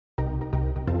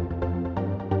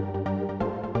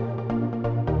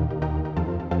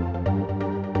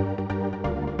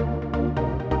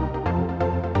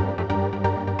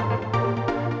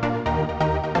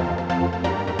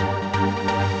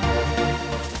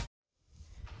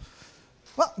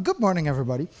Well, good morning,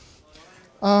 everybody.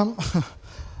 Um,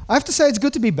 I have to say it's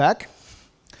good to be back.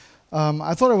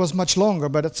 I thought it was much longer,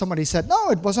 but somebody said, no,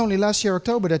 it was only last year,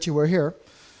 October, that you were here.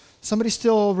 Somebody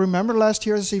still remember last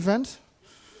year's event?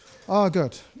 Oh,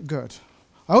 good, good.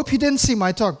 I hope you didn't see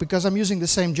my talk, because I'm using the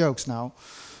same jokes now.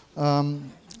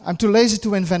 I'm too lazy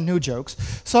to invent new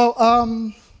jokes. So,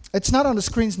 it's not on the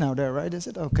screens now there, right? Is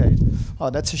it? Okay. Oh,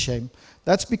 that's a shame.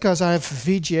 That's because I have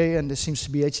VGA and this seems to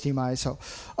be HDMI. So,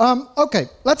 okay,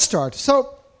 let's start.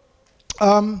 So,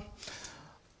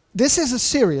 this is a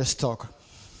serious talk.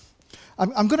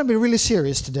 I'm going to be really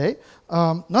serious today.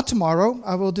 Not tomorrow.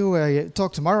 I will do a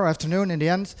talk tomorrow afternoon in the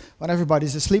end when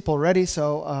everybody's asleep already.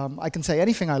 So I can say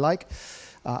anything I like.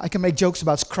 I can make jokes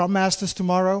about Scrum Masters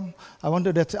tomorrow. I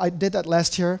did that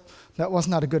last year. That was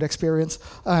not a good experience.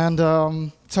 And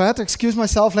so I had to excuse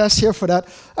myself last year for that.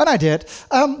 And I did.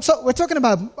 So we're talking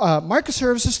about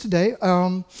microservices today.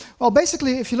 Well,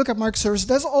 basically, if you look at microservices,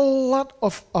 there's a lot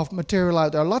of material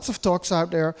out there. Lots of talks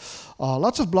out there.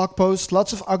 Lots of blog posts.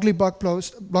 Lots of ugly blog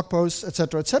posts,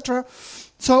 etc., etc.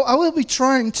 So I will be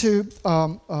trying to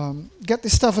get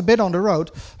this stuff a bit on the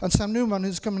road. And Sam Newman,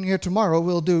 who's coming here tomorrow,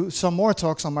 will do some more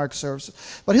talks on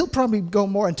microservices. But he'll probably go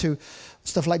more into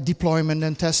stuff like deployment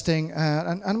and testing.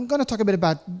 And I'm going to talk a bit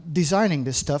about designing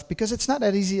this stuff, because it's not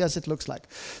that easy as it looks like.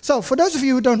 So for those of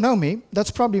you who don't know me,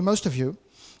 that's probably most of you.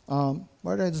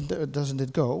 Where doesn't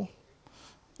it go?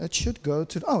 It should go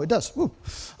to... Oh, it does. Woo.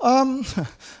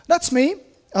 That's me.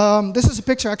 This is a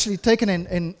picture actually taken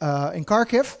in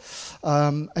Kharkiv.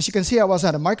 As you can see, I was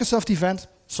at a Microsoft event,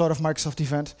 sort of Microsoft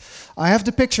event. I have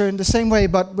the picture in the same way,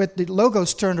 but with the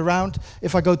logos turned around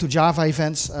if I go to Java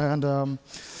events. And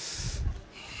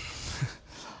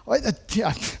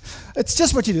yeah, it's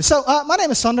just what you do. So my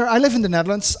name is Sander. I live in the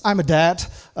Netherlands. I'm a dad.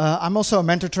 I'm also a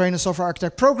mentor, trainer, software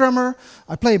architect, programmer.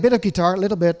 I play a bit of guitar, a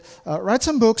little bit. Write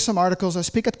some books, some articles. I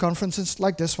speak at conferences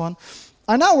like this one.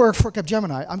 I now work for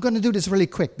Capgemini. I'm going to do this really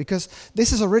quick, because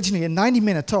this is originally a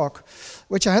 90-minute talk,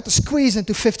 which I had to squeeze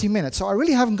into 50 minutes. So I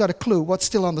really haven't got a clue what's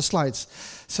still on the slides.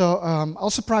 So I'll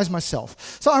surprise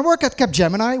myself. So I work at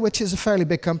Capgemini, which is a fairly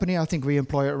big company. I think we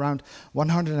employ around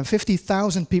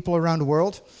 150,000 people around the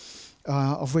world,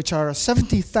 of which are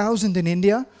 70,000 in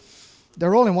India.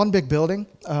 They're all in one big building.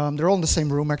 They're all in the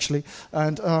same room, actually.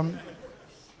 And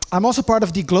I'm also part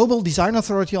of the Global Design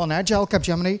Authority on Agile,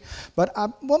 Capgemini, but I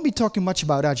won't be talking much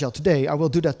about Agile today. I will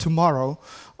do that tomorrow.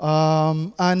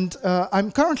 I'm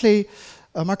currently,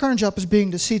 my current job is being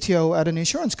the CTO at an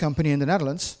insurance company in the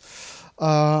Netherlands.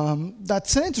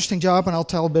 That's an interesting job, and I'll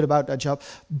tell a bit about that job.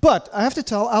 But I have to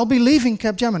tell, I'll be leaving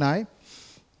Capgemini,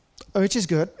 which is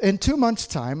good, in 2 months'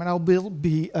 time, and I'll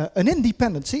be an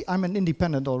independent. See, I'm an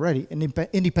independent already, an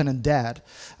independent dad,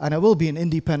 and I will be an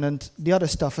independent, the other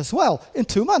stuff as well, in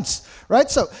 2 months,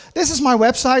 right? So this is my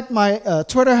website, my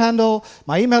Twitter handle,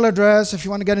 my email address, if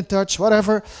you want to get in touch,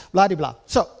 whatever, blah-de-blah.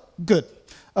 So, good.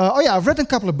 Oh yeah, I've written a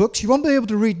couple of books. You won't be able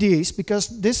to read these, because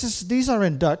these are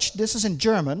in Dutch, this is in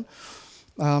German.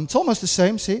 It's almost the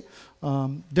same, see?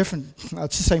 Different,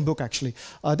 it's the same book actually.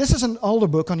 This is an older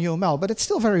book on UML, but it's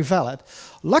still very valid.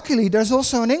 Luckily, there's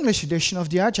also an English edition of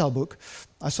the Agile book.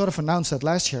 I sort of announced that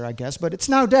last year, I guess, but it's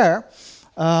now there.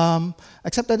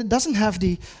 Except that it doesn't have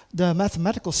the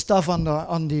mathematical stuff on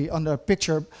the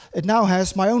picture. It now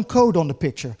has my own code on the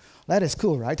picture. That is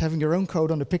cool, right? Having your own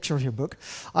code on the picture of your book.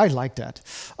 I like that.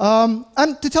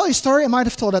 And to tell you a story, I might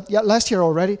have told that last year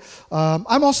already.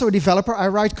 I'm also a developer. I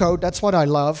write code. That's what I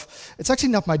love. It's actually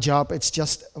not my job. It's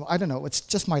just, I don't know, it's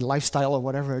just my lifestyle or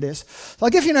whatever it is. So I'll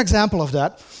give you an example of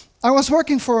that. I was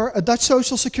working for a Dutch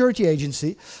social security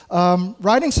agency,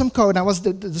 writing some code. I was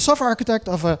the software architect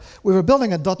of we were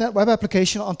building a .NET web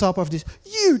application on top of this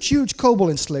huge, huge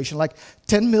COBOL installation, like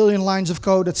 10 million lines of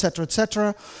code, etc.,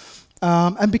 etc.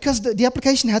 And because the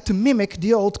application had to mimic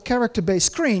the old character-based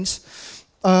screens,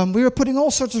 we were putting all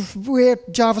sorts of weird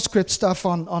JavaScript stuff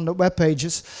on the web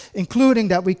pages, including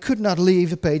that we could not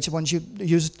leave a page once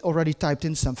you already typed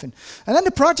in something. And then the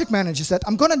project manager said,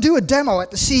 I'm going to do a demo at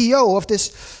the CEO of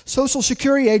this social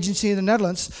security agency in the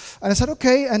Netherlands. And I said,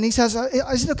 okay. And he says,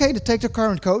 is it okay to take the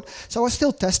current code? So I was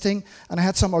still testing, and I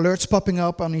had some alerts popping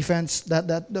up on events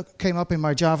that came up in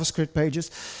my JavaScript pages.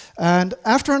 And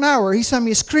after an hour, he sent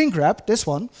me a screen grab, this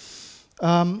one.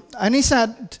 And he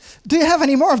said, do you have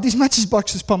any more of these message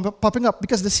boxes popping up?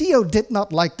 Because the CEO did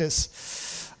not like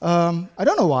this. I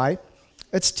don't know why.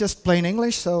 It's just plain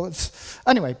English. So it's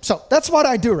anyway, so that's what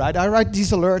I do, right? I write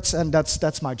these alerts, and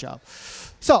that's my job.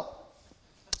 So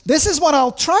this is what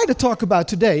I'll try to talk about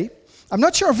today. I'm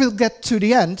not sure if we'll get to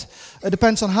the end. It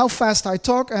depends on how fast I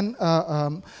talk and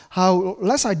how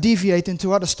less I deviate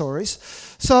into other stories.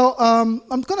 So I'm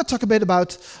going to talk a bit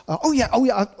about,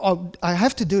 I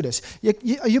have to do this.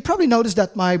 You probably noticed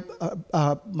that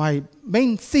my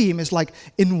main theme is like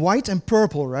in white and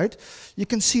purple, right? You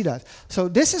can see that. So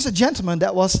this is a gentleman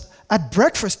that was at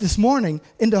breakfast this morning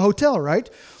in the hotel, right?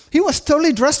 He was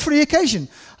totally dressed for the occasion.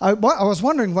 I was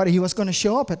wondering whether he was going to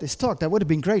show up at this talk. That would have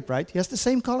been great, right? He has the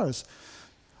same colors.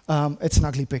 It's an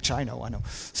ugly picture, I know.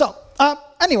 So,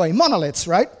 anyway, monoliths,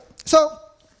 right? So,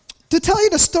 to tell you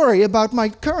the story about my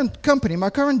current company, my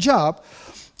current job,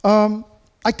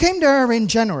 I came there in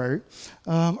January,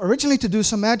 originally to do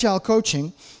some agile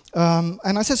coaching,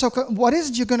 and I said, so what is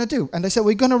it you're going to do? And they said,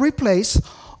 we're going to replace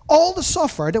all the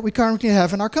software that we currently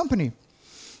have in our company.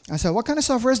 I said, what kind of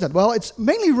software is that? Well, it's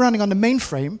mainly running on the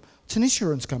mainframe. It's an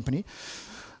insurance company.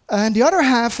 And the other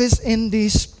half is in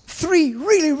these 3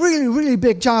 really, really, really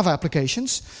big Java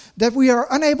applications that we are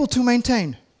unable to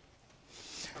maintain.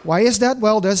 Why is that?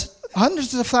 Well, there's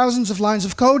hundreds of thousands of lines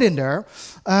of code in there.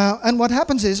 And what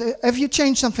happens is, if you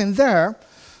change something there,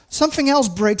 something else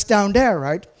breaks down there,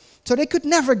 right? So they could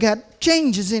never get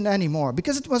changes in anymore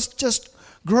because it was just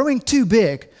growing too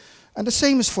big. And the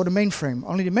same is for the mainframe.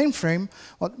 Only the mainframe,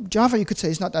 well, Java, you could say,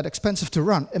 is not that expensive to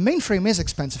run. A mainframe is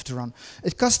expensive to run.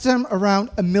 It costs them around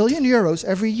 €1 million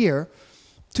every year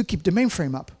to keep the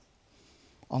mainframe up.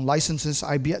 On licenses,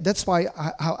 IBM, that's why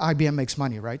how IBM makes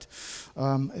money, right? I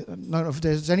don't know if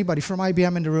there's anybody from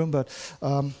IBM in the room, but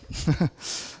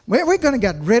we're going to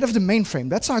get rid of the mainframe.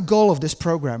 That's our goal of this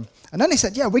program. And then they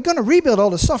said, yeah, we're going to rebuild all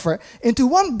the software into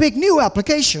one big new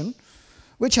application,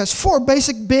 which has 4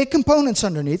 basic big components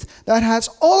underneath that has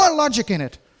all our logic in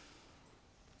it.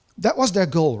 That was their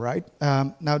goal, right?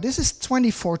 Now, this is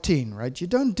 2014, right? You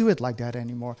don't do it like that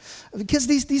anymore. Because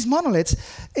these monoliths,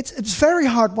 it's very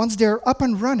hard once they're up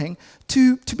and running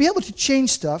to be able to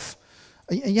change stuff.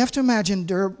 And you have to imagine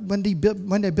when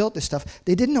they built this stuff,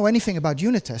 they didn't know anything about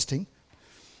unit testing.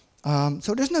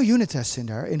 So there's no unit tests in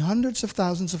there, in hundreds of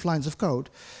thousands of lines of code.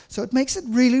 So it makes it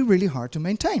really, really hard to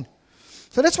maintain.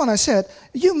 So that's when I said,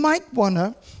 you might want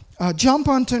to jump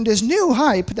onto this new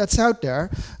hype that's out there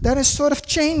that is sort of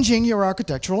changing your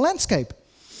architectural landscape.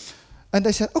 And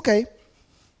they said, okay.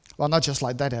 Well, not just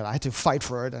like that. I had to fight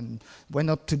for it and went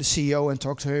up to the CEO and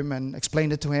talked to him and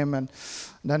explained it to him. And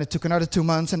then it took another 2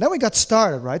 months. And then we got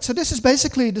started, right? So this is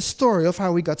basically the story of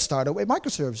how we got started with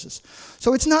microservices.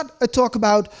 So it's not a talk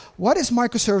about what is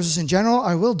microservices in general.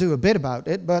 I will do a bit about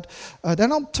it. But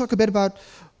then I'll talk a bit about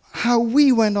how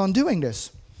we went on doing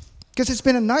this. Because it's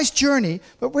been a nice journey,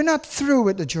 but we're not through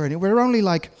with the journey. We're only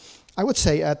like, I would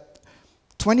say, at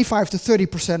 25 to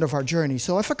 30% of our journey.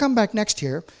 So if I come back next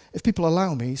year, if people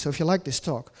allow me, so if you like this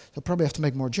talk, I'll probably have to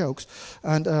make more jokes.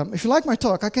 And if you like my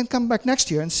talk, I can come back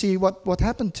next year and see what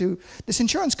happened to this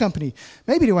insurance company.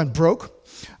 Maybe they went broke.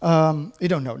 You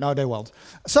don't know. No, they won't.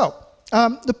 So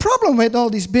the problem with all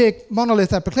these big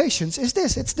monolith applications is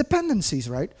this. It's dependencies,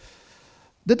 right?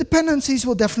 The dependencies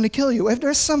will definitely kill you. If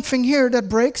there's something here that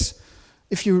breaks,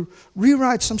 if you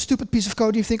rewrite some stupid piece of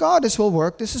code, you think, oh, this will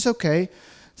work, this is okay.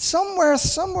 Somewhere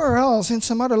else, in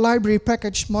some other library,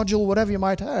 package, module, whatever you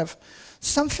might have,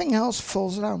 something else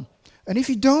falls down. And if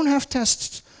you don't have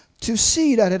tests to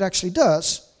see that it actually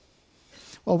does,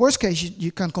 well, worst case,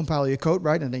 you can compile your code,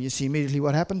 right? And then you see immediately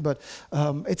what happened. But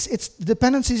it's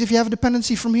dependencies. If you have a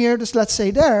dependency from here, just let's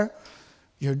say there,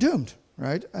 you're doomed.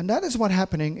 Right? And that is what's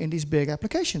happening in these big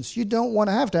applications. You don't want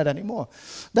to have that anymore.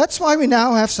 That's why we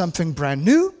now have something brand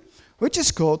new, which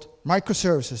is called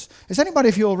microservices. Is anybody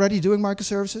of you already doing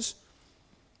microservices?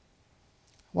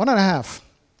 1.5,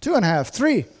 2.5,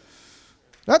 3.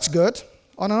 That's good.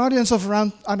 On an audience of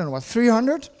around, I don't know what,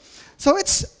 300? So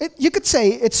you could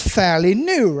say it's fairly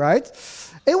new, right?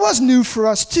 It was new for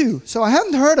us too. So I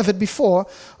hadn't heard of it before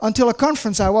until a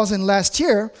conference I was in last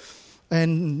year,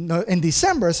 in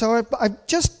December, so I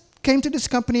just came to this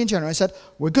company in January. I said,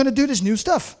 we're going to do this new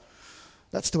stuff.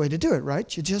 That's the way to do it,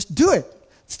 right? You just do it.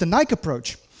 It's the Nike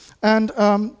approach. And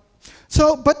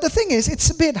but the thing is, it's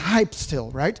a bit hyped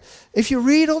still, right? If you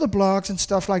read all the blogs and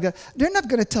stuff like that, they're not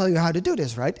going to tell you how to do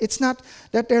this, right? It's not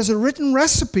that there's a written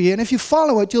recipe, and if you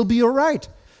follow it, you'll be all right.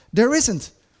 There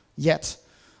isn't yet.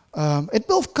 It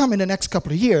will come in the next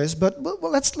couple of years, but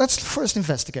well, let's first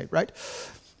investigate, right?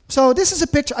 So this is a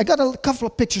picture. I got a couple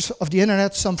of pictures of the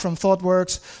internet, some from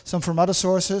ThoughtWorks, some from other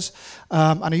sources.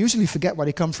 And I usually forget where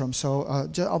they come from, so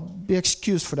I'll be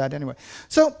excused for that anyway.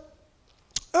 So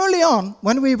early on,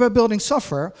 when we were building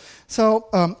software,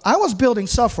 I was building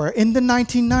software in the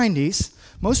 1990s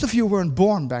Most of you weren't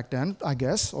born back then, I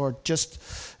guess, or just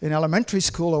in elementary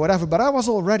school or whatever, but I was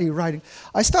already writing.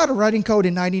 I started writing code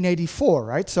in 1984,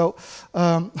 right? So,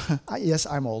 yes,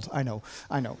 I'm old, I know.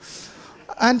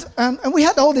 And we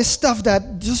had all this stuff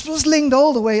that just was linked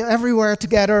all the way everywhere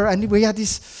together, and we had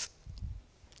these...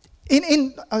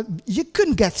 you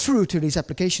couldn't get through to these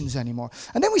applications anymore.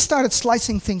 And then we started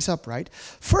slicing things up, right?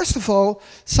 First of all,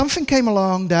 something came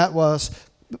along that was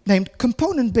named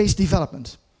component-based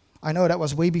development. I know that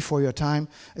was way before your time.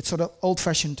 It's sort of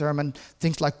old-fashioned term, and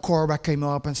things like Corba came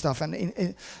up and stuff,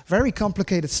 and very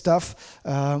complicated stuff,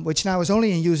 which now is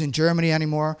only in use in Germany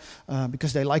anymore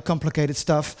because they like complicated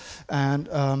stuff, and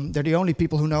they're the only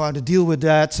people who know how to deal with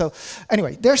that. So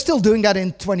anyway, they're still doing that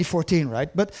in 2014,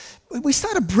 right? But we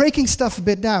started breaking stuff a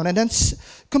bit down, and then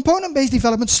component-based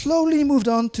development slowly moved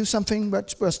on to something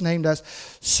which was named as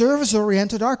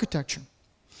service-oriented architecture.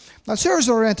 Now,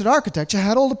 service-oriented architecture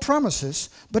had all the promises,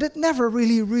 but it never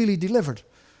really delivered,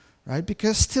 right?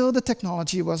 Because still the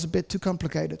technology was a bit too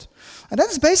complicated. And that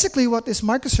is basically what this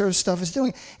microservice stuff is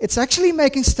doing. It's actually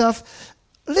making stuff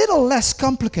a little less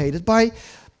complicated by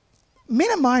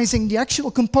minimizing the actual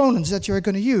components that you're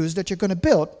going to use, that you're going to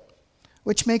build,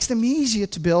 which makes them easier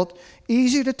to build,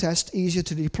 easier to test, easier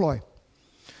to deploy.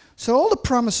 So all the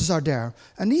promises are there,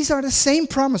 and these are the same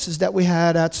promises that we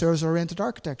had at service-oriented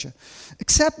architecture,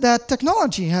 except that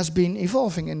technology has been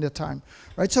evolving in the time,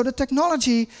 right? So the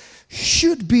technology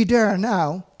should be there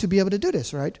now to be able to do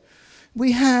this, right?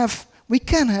 We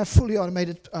can have fully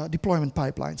automated deployment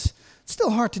pipelines. It's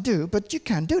still hard to do, but you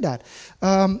can do that.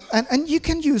 And you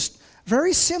can use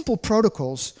very simple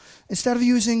protocols. Instead of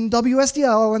using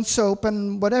WSDL and SOAP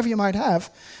and whatever you might have,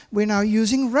 we're now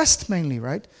using REST mainly,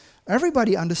 right?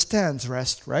 Everybody understands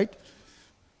REST, right?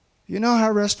 You know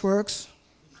how REST works?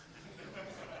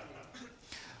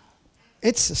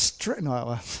 It's a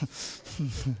no.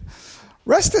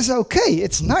 REST is okay,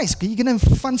 it's nice, you can have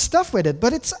fun stuff with it,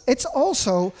 but it's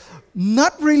also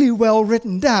not really well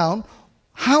written down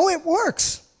how it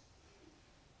works.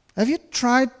 Have you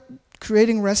tried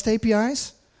creating REST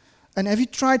APIs? And have you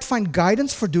tried to find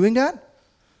guidance for doing that?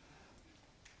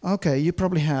 Okay, you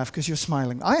probably have, because you're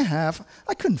smiling. I have.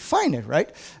 I couldn't find it, right?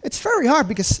 It's very hard,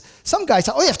 because some guys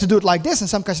say, oh, you have to do it like this, and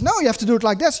some guys, no, you have to do it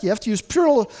like this. You have to use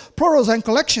plurals and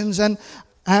collections, and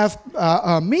have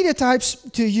media types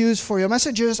to use for your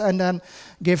messages, and then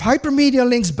give hypermedia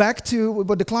links back to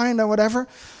the client or whatever.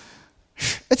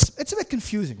 It's a bit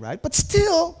confusing, right? But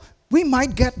still, we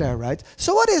might get there, right?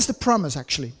 So what is the promise,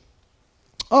 actually?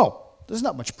 Oh. There's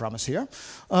not much promise here.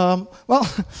 Well,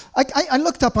 I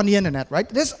looked up on the internet, right?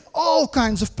 There's all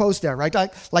kinds of posts there, right?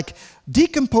 Like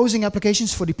decomposing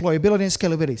applications for deployability and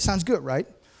scalability. Sounds good, right?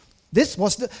 This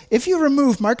was if you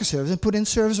remove microservices and put in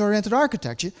service-oriented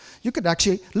architecture, you could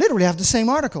actually literally have the same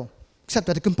article, except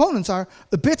that the components are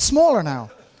a bit smaller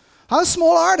now. How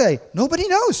small are they? Nobody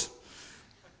knows.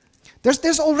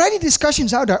 There's already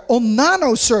discussions out there on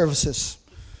nano services.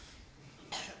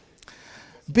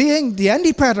 Being the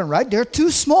ND pattern, right? They're too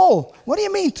small. What do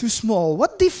you mean too small?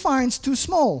 What defines too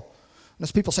small?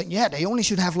 There's people saying, yeah, they only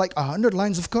should have like 100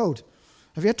 lines of code.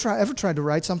 Have you ever tried to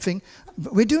write something?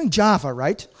 We're doing Java,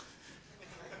 right?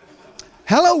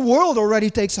 Hello World already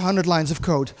takes 100 lines of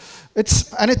code.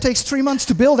 And it takes 3 months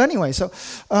to build anyway. So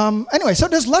anyway, so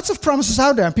there's lots of promises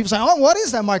out there. And people say, oh, what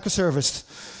is that microservice?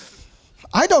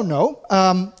 I don't know.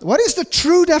 What is the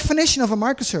true definition of a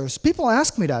microservice? People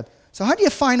ask me that. So how do you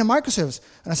find a microservice?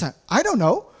 And I said, I don't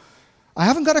know. I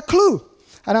haven't got a clue.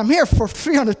 And I'm here for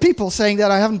 300 people saying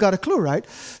that I haven't got a clue, right?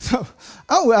 So,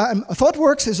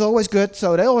 ThoughtWorks is always good,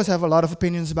 so they always have a lot of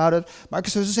opinions about it.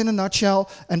 Microservices in a nutshell,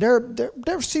 and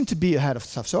they seem to be ahead of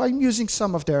stuff. So I'm using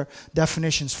some of their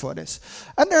definitions for this.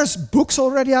 And there's books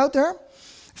already out there.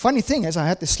 Funny thing is, I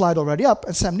had this slide already up,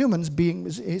 and Sam Newman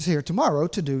is here tomorrow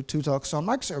to do 2 talks on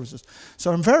microservices.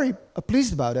 So I'm very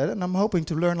pleased about it, and I'm hoping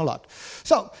to learn a lot.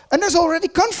 So, and there's already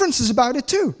conferences about it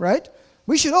too, right?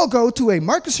 We should all go to a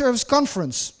microservice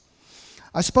conference.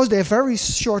 I suppose they have very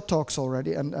short talks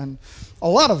already, and a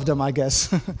lot of them, I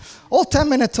guess. All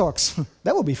 10-minute talks.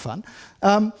 That will be fun.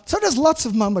 So there's lots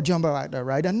of mumbo-jumbo out there,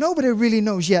 right? And nobody really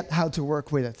knows yet how to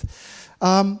work with it.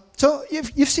 So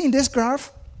you've seen this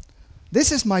graph.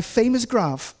 This is my famous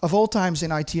graph of all times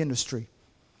in IT industry.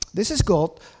 This is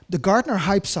called the Gartner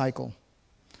hype cycle.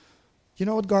 You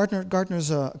know what Gartner? Gartner's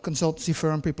a consultancy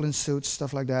firm, people in suits,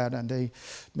 stuff like that, and they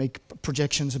make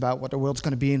projections about what the world's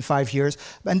going to be in 5 years.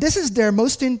 And this is their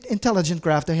most intelligent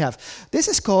graph they have. This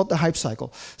is called the hype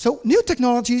cycle. So new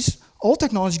technologies, all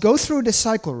technologies go through this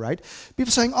cycle, right?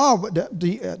 People saying, oh,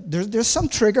 there's some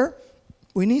trigger.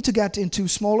 We need to get into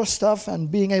smaller stuff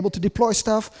and being able to deploy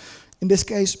stuff. In this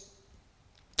case,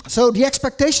 So the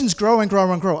expectations grow and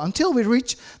grow and grow until we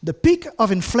reach the peak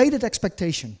of inflated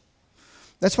expectation.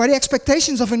 That's why the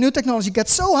expectations of a new technology get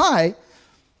so high,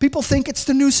 people think it's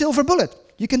the new silver bullet.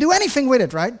 You can do anything with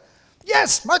it, right?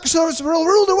 Yes, microservices will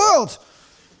rule the world.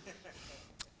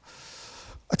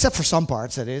 Except for some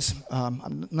parts, that is.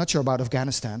 I'm not sure about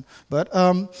Afghanistan. But,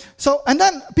 and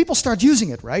then people start using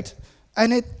it, right?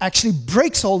 And it actually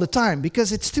breaks all the time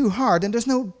because it's too hard and there's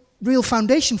no real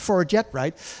foundation for it yet,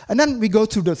 right? And then we go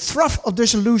to the trough of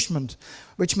disillusionment,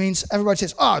 which means everybody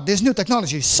says, oh, this new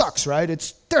technology sucks, right?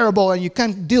 It's terrible and you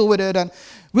can't deal with it. And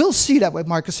we'll see that with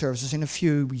microservices in a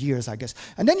few years, I guess.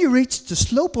 And then you reach the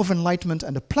slope of enlightenment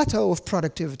and the plateau of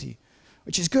productivity,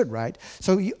 which is good, right?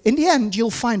 So in the end, you'll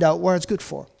find out where it's good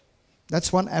for.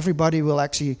 That's when everybody will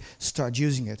actually start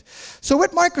using it. So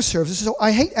with microservices, so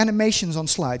I hate animations on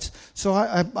slides. So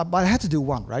I had to do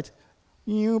one, right?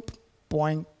 Yoop,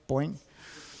 boing, boing.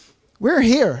 We're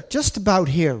here, just about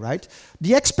here, right?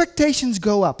 The expectations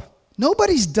go up.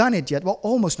 Nobody's done it yet. Well,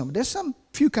 almost nobody. There's some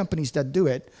few companies that do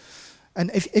it.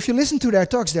 And if you listen to their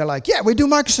talks, they're like, yeah, we do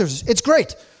microservices. It's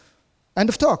great. End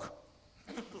of talk.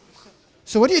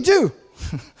 So what do?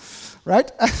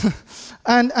 Right?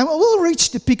 and we'll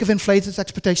reach the peak of inflated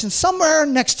expectations somewhere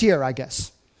next year, I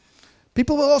guess.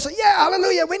 People will all say, yeah,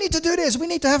 hallelujah, we need to do this. We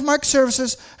need to have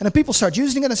microservices. And then people start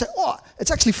using it and say, oh, it's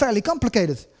actually fairly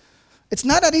complicated. It's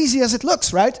not that easy as it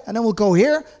looks, right? And then we'll go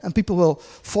here, and people will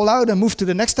fall out and move to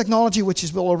the next technology, which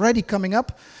is already coming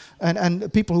up.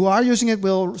 And people who are using it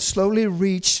will slowly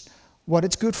reach what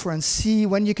it's good for and see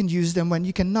when you can use them, when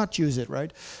you cannot use it,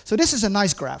 right? So this is a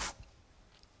nice graph.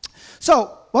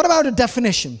 So what about a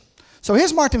definition? So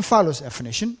here's Martin Fowler's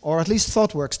definition, or at least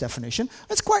ThoughtWorks' definition.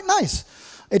 It's quite nice.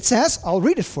 It says, I'll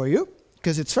read it for you,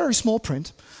 because it's very small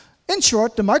print. In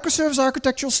short, the microservice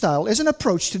architectural style is an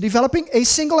approach to developing a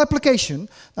single application.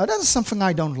 Now that is something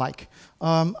I don't like.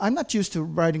 I'm not used to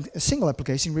writing a single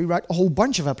application. We write a whole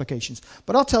bunch of applications,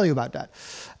 but I'll tell you about that.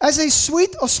 As a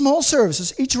suite of small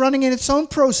services, each running in its own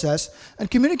process and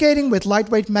communicating with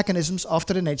lightweight mechanisms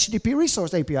after an HTTP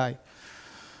resource API.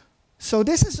 So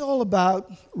this is all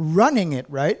about running it,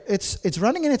 right? It's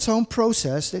running in its own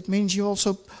process. That means you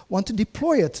also want to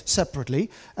deploy it separately.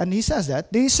 And he says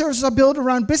that these services are built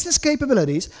around business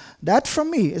capabilities. That, for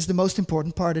me, is the most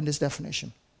important part in this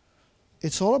definition.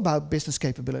 It's all about business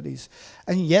capabilities.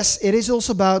 And yes, it is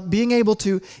also about being able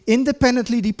to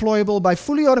independently deployable by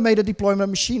fully automated deployment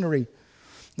machinery.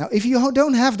 Now, if you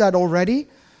don't have that already,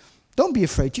 don't be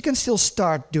afraid. You can still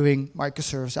start doing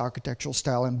microservice architectural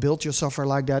style and build your software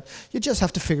like that. You just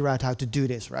have to figure out how to do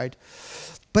this, right?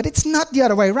 But it's not the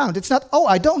other way around. It's not, oh,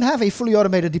 I don't have a fully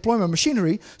automated deployment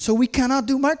machinery, so we cannot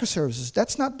do microservices.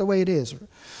 That's not the way it is.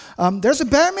 There's a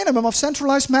bare minimum of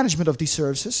centralized management of these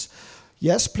services.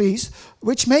 Yes, please.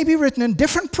 Which may be written in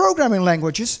different programming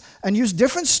languages and use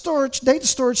different data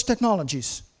storage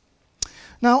technologies.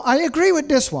 Now, I agree with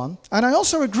this one, and I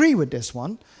also agree with this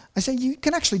one. I say you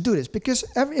can actually do this, because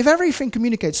if everything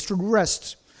communicates through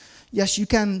REST, yes, you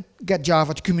can get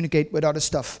Java to communicate with other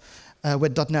stuff,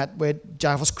 with .NET, with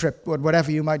JavaScript, with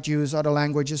whatever you might use, other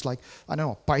languages like, I don't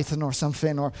know, Python or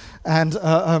something,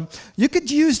 you could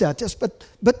use that, yes, but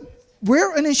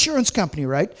we're an insurance company,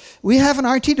 right? We have an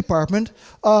IT department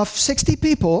of 60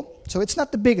 people, so it's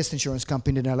not the biggest insurance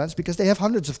company in the Netherlands, because they have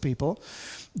hundreds of people.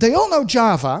 They all know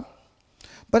Java,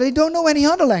 but they don't know any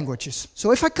other languages.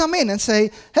 So if I come in and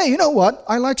say, hey, you know what?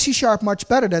 I like C# much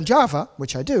better than Java,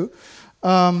 which I do,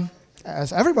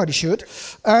 as everybody should.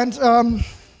 And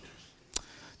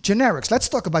generics. Let's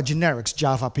talk about generics,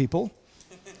 Java people.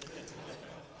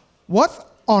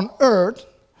 What on earth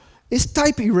is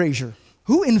type erasure?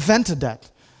 Who invented that?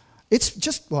 It's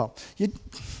just, well,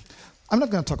 I'm not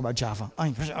going to talk about Java.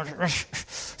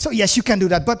 So yes, you can do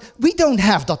that, but we don't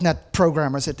have .NET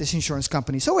programmers at this insurance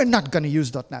company, so we're not going to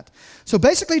use .NET. So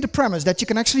basically the premise that you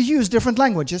can actually use different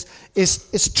languages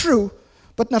is true,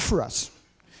 but not for us.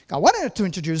 I wanted to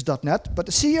introduce .NET, but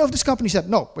the CEO of this company said,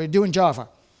 no, we're doing Java.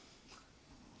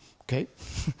 Okay.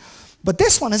 But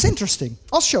this one is interesting.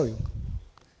 I'll show you.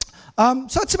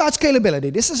 So it's about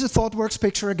scalability. This is a ThoughtWorks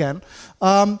picture again.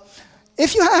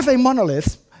 If you have a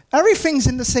monolith, everything's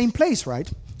in the same place, right?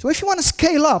 So if you want to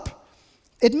scale up,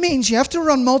 it means you have to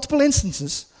run multiple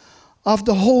instances of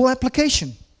the whole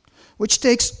application, which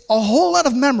takes a whole lot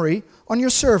of memory on your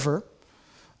server,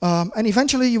 and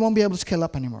eventually you won't be able to scale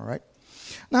up anymore, right?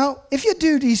 Now, if you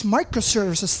do these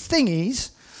microservices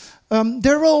thingies,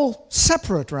 they're all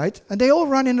separate, right? And they all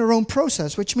run in their own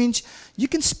process, which means you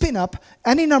can spin up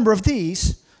any number of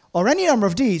these, or any number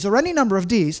of these, or any number of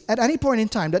these, at any point in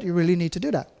time that you really need to do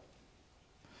that.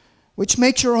 which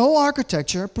makes your whole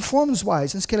architecture,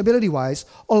 performance-wise and scalability-wise,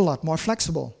 a lot more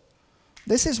flexible.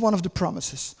 This is one of the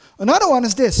promises. Another one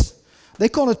is this. They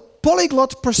call it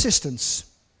polyglot persistence.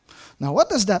 Now, what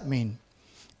does that mean?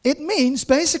 It means,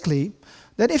 basically,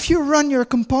 that if you run your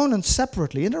components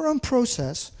separately in their own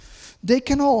process, they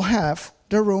can all have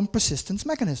their own persistence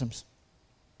mechanisms,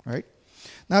 right?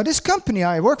 Now, this company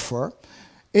I work for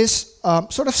is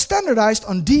sort of standardized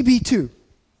on DB2.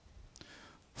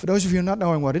 For those of you not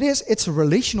knowing what it is, it's a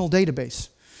relational database.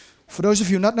 For those of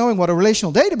you not knowing what a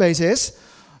relational database is,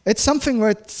 it's something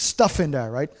with stuff in there,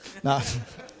 right? Now,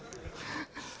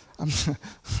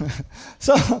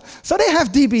 so they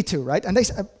have DB2, right? And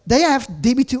they have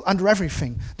DB2 under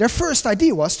everything. Their first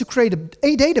idea was to create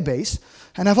a database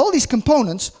and have all these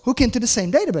components hook into the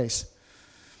same database.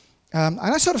 And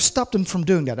I sort of stopped them from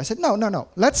doing that. I said, no.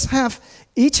 Let's have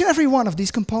each and every one of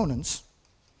these components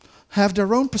have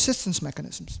their own persistence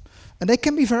mechanisms. And they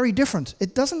can be very different.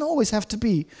 It doesn't always have to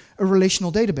be a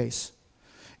relational database.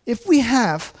 If we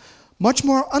have much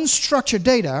more unstructured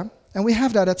data, and we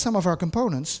have that at some of our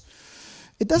components,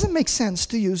 it doesn't make sense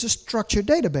to use a structured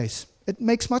database. It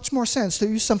makes much more sense to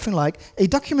use something like a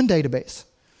document database.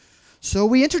 So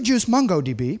we introduced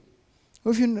MongoDB. Who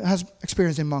of you has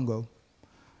experience in Mongo?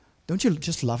 Don't you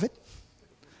just love it?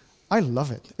 I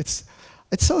love it. It's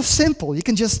so simple. You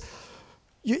can just,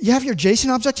 you have your JSON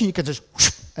object and you can just,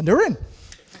 and they're in.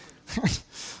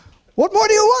 What more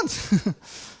do you want?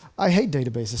 I hate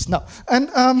databases. No. And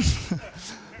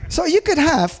so you could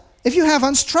have, if you have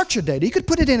unstructured data, you could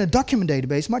put it in a document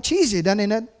database much easier than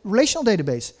in a relational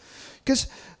database. Because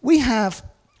we have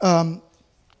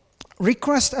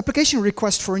application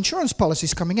requests for insurance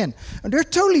policies coming in. And they're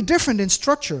totally different in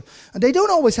structure. And they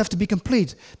don't always have to be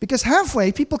complete. Because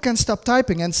halfway, people can stop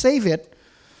typing and save it.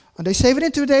 And they save it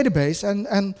into a database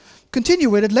and continue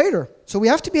with it later. So we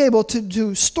have to be able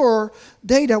to store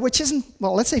data which isn't,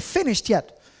 well, let's say finished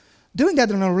yet. Doing that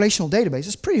in a relational database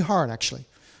is pretty hard, actually.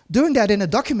 Doing that in a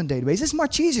document database is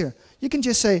much easier. You can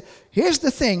just say, here's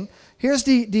the thing, here's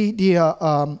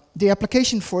the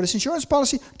application for this insurance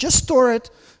policy, just store it,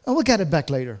 and we'll get it back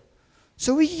later.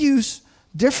 So we use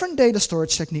different data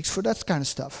storage techniques for that kind of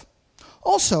stuff.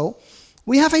 Also,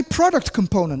 we have a product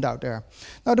component out there.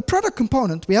 Now, the product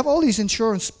component, we have all these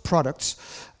insurance products,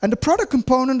 and the product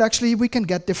component, actually, we can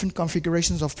get different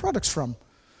configurations of products from.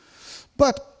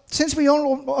 But since we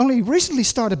only recently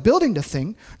started building the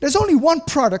thing, there's only one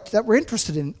product that we're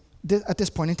interested in at this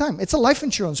point in time. It's a life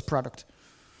insurance product.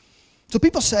 So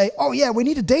people say, oh yeah, we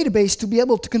need a database to be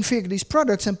able to configure these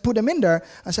products and put them in there.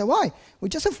 I say, why? We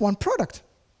just have one product.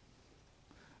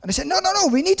 And they say, no,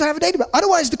 we need to have a database.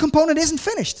 Otherwise, the component isn't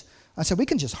finished. I said, we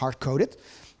can just hard code it,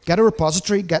 get a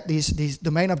repository, get these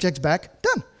domain objects back,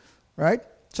 done, right?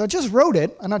 So I just wrote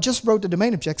it, and I just wrote the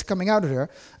domain objects coming out of there,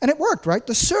 and it worked, right?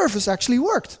 The service actually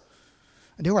worked.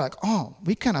 And they were like, oh,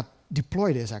 we cannot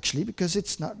deploy this, actually, because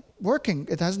it's not working.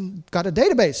 It hasn't got a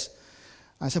database.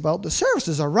 I said, well, the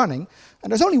services are running,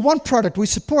 and there's only one product we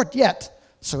support yet,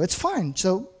 so it's fine.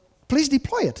 So please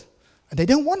deploy it. And they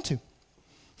don't want to.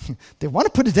 They want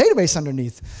to put a database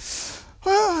underneath.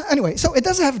 Well, anyway, so it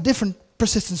does have a different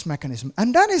persistence mechanism.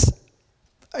 And that is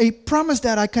a promise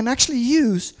that I can actually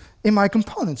use in my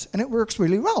components, and it works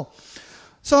really well.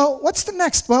 So what's the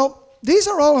next? Well, these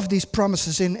are all of these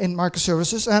promises in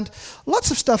microservices, and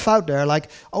lots of stuff out there like,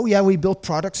 oh yeah, we build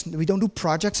products, we don't do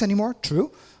projects anymore.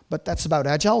 True, but that's about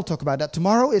Agile. We'll talk about that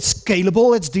tomorrow. It's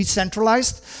scalable, it's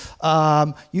decentralized.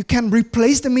 You can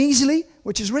replace them easily,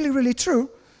 which is really, really true,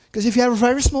 because if you have a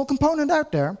very small component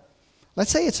out there, let's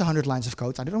say it's 100 lines of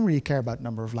code. I don't really care about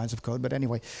number of lines of code, but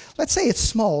anyway, let's say it's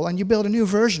small and you build a new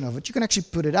version of it. You can actually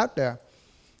put it out there,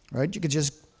 right? You can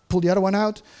just pull the other one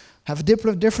out, have a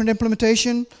different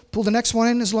implementation, pull the next one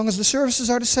in. As long as the services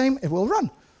are the same, it will run.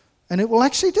 And it will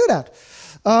actually do that.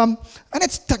 And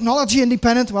it's technology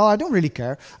independent. Well, I don't really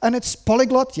care. And it's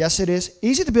polyglot. Yes, it is.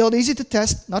 Easy to build, easy to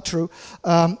test. Not true.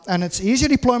 And it's easier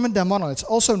deployment than monoliths.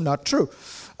 Also not true.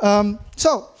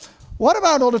 So what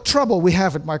about all the trouble we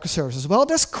have with microservices? Well,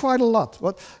 there's quite a lot.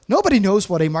 Well, nobody knows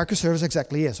what a microservice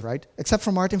exactly is, right? Except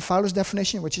for Martin Fowler's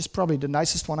definition, which is probably the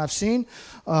nicest one I've seen.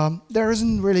 There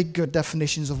isn't really good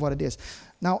definitions of what it is.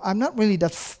 Now, I'm not really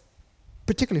that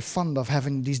particularly fond of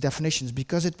having these definitions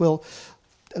because it will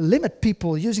limit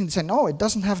people using it, saying, no, it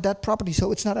doesn't have that property,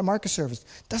 so it's not a microservice.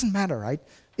 It doesn't matter, right?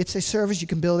 It's a service, you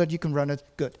can build it, you can run it,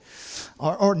 good.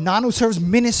 Or nano service,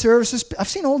 mini services. I've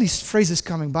seen all these phrases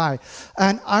coming by.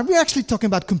 And are we actually talking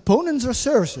about components or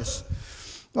services?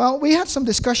 Well, we had some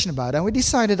discussion about it, and we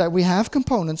decided that we have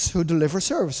components who deliver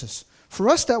services. For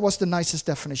us, that was the nicest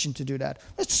definition to do that.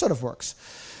 It sort of works.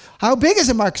 How big is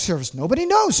a microservice? Nobody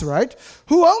knows, right?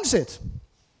 Who owns it?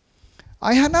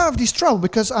 I now have this trouble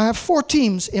because I have 4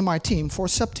 teams in my team, 4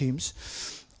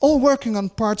 sub-teams, all working on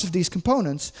parts of these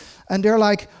components. And they're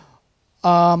like,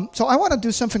 so I want to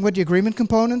do something with the agreement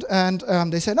component. And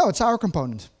they say, no, it's our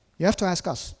component. You have to ask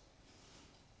us.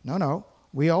 No,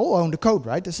 we all own the code,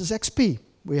 right? This is XP.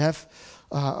 We have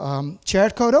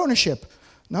shared code ownership.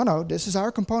 No, this is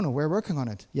our component. We're working on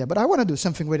it. Yeah, but I want to do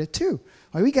something with it too.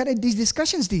 Well, we get in these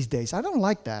discussions these days. I don't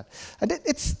like that. And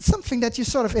it's something that you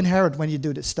sort of inherit when you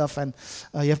do this stuff, and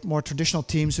you have more traditional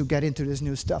teams who get into this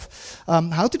new stuff.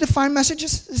 How to define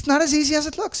messages? It's not as easy as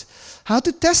it looks. How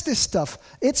to test this stuff?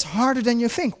 It's harder than you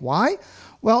think. Why?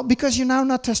 Well, because you're now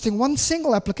not testing one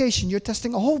single application. You're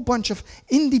testing a whole bunch of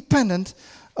independent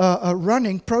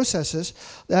running processes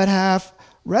that have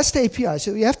REST APIs.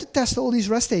 So you have to test all these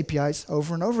REST APIs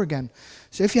over and over again.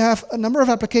 So if you have a number of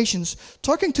applications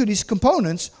talking to these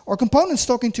components, or components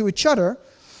talking to each other,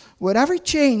 with every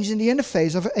change in the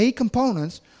interface of a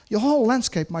component, your whole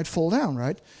landscape might fall down,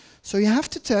 right? So you have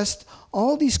to test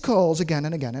all these calls again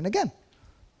and again and again,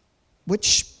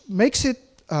 which makes it,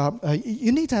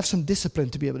 you need to have some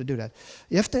discipline to be able to do that.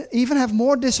 You have to even have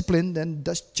more discipline than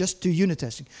just do unit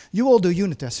testing. You all do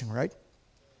unit testing, right?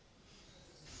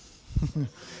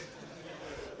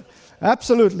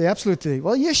 Absolutely, absolutely.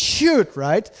 Well, you should,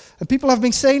 right? And people have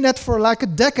been saying that for like a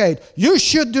decade. You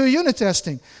should do unit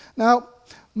testing. Now,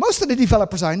 most of the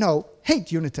developers I know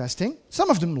hate unit testing.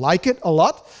 Some of them like it a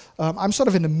lot. I'm sort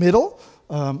of in the middle.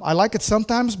 I like it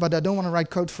sometimes, but I don't want to write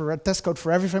test code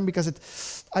for everything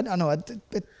because I don't know,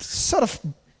 it sort of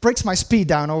breaks my speed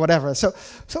down or whatever. So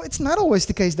it's not always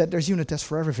the case that there's unit tests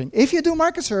for everything. If you do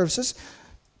microservices,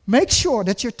 make sure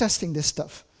that you're testing this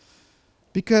stuff,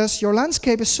 because your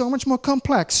landscape is so much more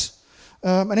complex.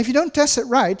 And if you don't test it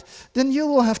right, then you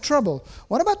will have trouble.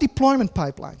 What about deployment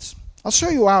pipelines? I'll show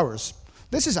you ours.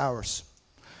 This is ours.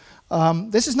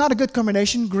 This is not a good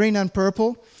combination, green and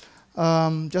purple,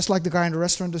 just like the guy in the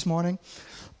restaurant this morning.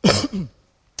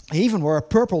 He even wore a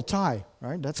purple tie,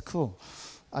 right? That's cool.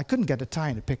 I couldn't get a tie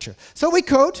in the picture. So we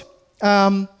code,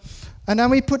 and then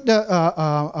we put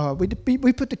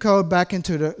the code back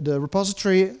into the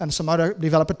repository, and some other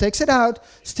developer takes it out,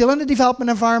 still in the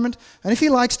development environment, and if he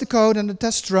likes the code and the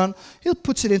tests run, he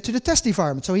puts it into the test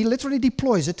environment. So he literally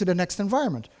deploys it to the next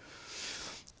environment.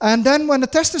 And then when the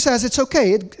tester says it's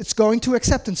okay, it's going to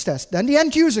acceptance test. Then the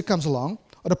end user comes along,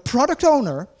 or the product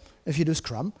owner, if you do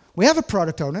Scrum. We have a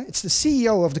product owner. It's the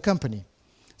CEO of the company.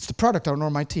 It's the product owner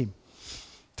of my team.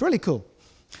 It's really cool.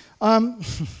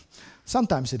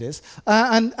 Sometimes it is.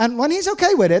 And when he's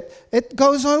okay with it, it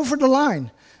goes over the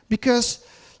line. Because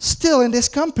still in this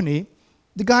company,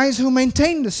 the guys who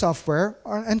maintain the software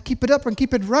and keep it up and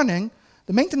keep it running,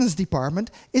 the maintenance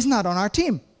department, is not on our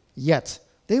team yet.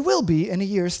 They will be in a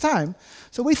year's time.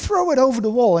 So we throw it over the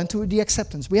wall into the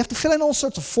acceptance. We have to fill in all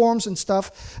sorts of forms and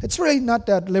stuff. It's really not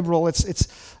that liberal. It's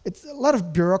a lot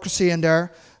of bureaucracy in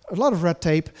there, a lot of red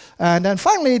tape. And then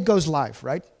finally it goes live,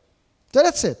 right? So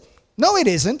that's it. No, it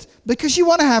isn't, because you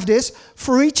want to have this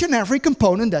for each and every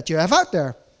component that you have out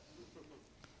there.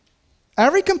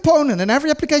 Every component and every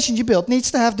application you build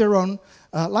needs to have their own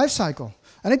life cycle.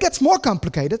 And it gets more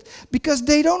complicated because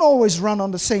they don't always run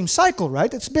on the same cycle,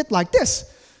 right? It's a bit like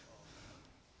this.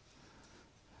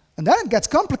 And then it gets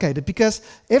complicated because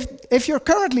if you're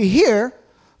currently here,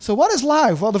 so what is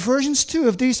live? Well, the versions 2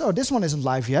 of these, this one isn't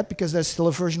live yet because there's still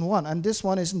a version 1, and this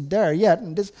one isn't there yet,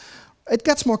 and this, it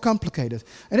gets more complicated.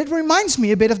 And it reminds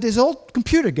me a bit of this old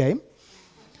computer game.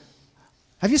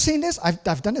 Have you seen this?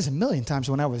 I've done this a million times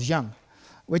when I was young,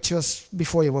 which was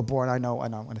before you were born, I know.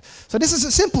 So this is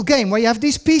a simple game where you have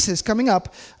these pieces coming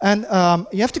up, and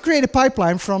you have to create a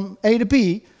pipeline from A to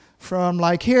B, from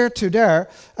like here to there,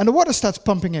 and the water starts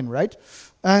pumping in, right?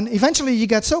 And eventually you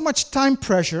get so much time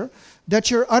pressure that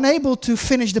you're unable to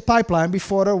finish the pipeline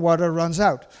before the water runs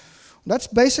out. That's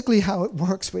basically how it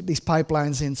works with these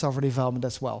pipelines in software development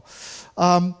as well.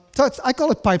 So I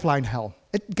call it pipeline hell.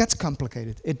 It gets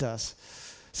complicated, it does.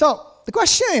 So the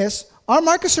question is, are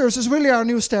microservices really our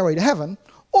new stairway to heaven,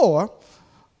 or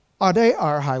are they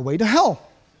our highway to hell?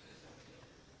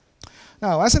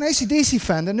 Now, as an AC/DC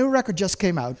fan, the new record just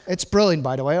came out. It's brilliant,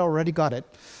 by the way. I already got it.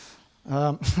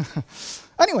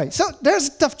 Anyway, so there's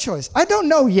a tough choice. I don't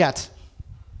know yet.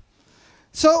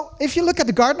 So if you look at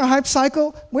the Gartner hype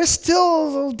cycle, we're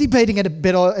still debating it a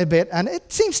bit, and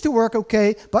it seems to work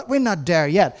okay, but we're not there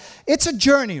yet. It's a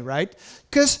journey, right?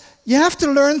 Because you have to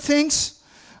learn things,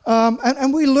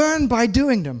 and we learn by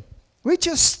doing them. We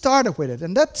just started with it,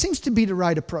 and that seems to be the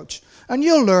right approach. And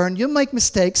you'll learn, you'll make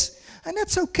mistakes, And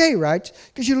that's okay, right?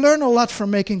 Because you learn a lot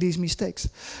from making these mistakes.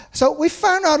 So we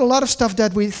found out a lot of stuff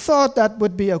that we thought that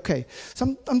would be okay.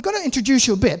 So I'm going to introduce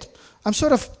you a bit. I'm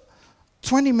sort of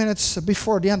 20 minutes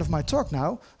before the end of my talk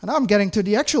now, and I'm getting to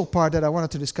the actual part that I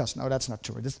wanted to discuss. No, that's not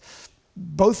true.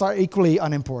 Both are equally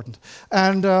unimportant.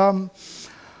 And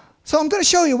so I'm going to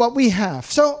show you what we have.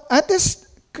 So at this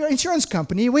insurance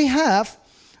company, we have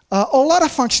a lot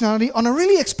of functionality on a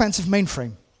really expensive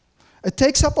mainframe. It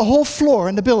takes up a whole floor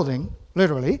in the building,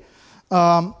 literally.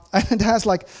 And it has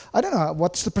like, I don't know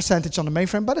what's the percentage on the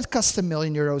mainframe, but it costs €1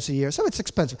 million a year, so it's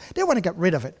expensive. They want to get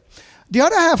rid of it. The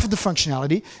other half of the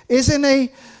functionality is in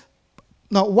a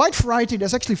wide variety.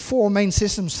 There's actually 4 main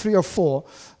systems, 3 or 4,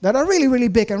 that are really, really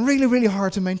big and really, really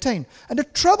hard to maintain. And the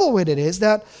trouble with it is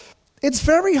that it's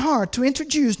very hard to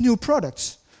introduce new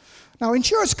products. Now,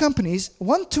 insurance companies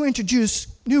want to introduce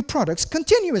new products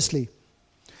continuously.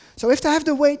 So if they have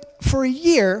to wait for a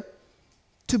year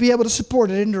to be able to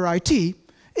support it in their IT,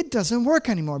 it doesn't work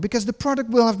anymore because the product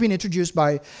will have been introduced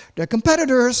by their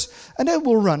competitors and they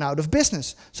will run out of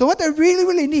business. So what they really,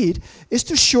 really need is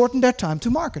to shorten their time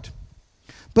to market.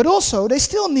 But also, they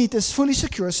still need this fully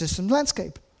secure system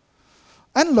landscape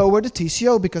and lower the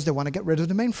TCO because they want to get rid of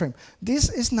the mainframe. This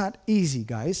is not easy,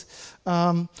 guys.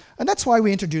 And that's why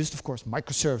we introduced, of course,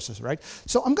 microservices, right?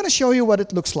 So I'm going to show you what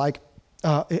it looks like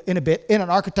in a bit in an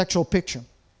architectural picture.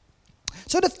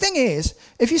 So the thing is,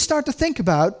 if you start to think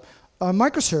about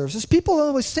microservices, people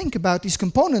always think about these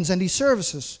components and these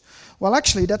services. Well,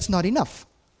 actually, that's not enough.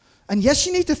 And yes,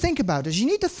 you need to think about this. You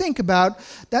need to think about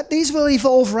that these will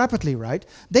evolve rapidly, right?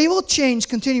 They will change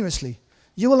continuously.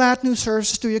 You will add new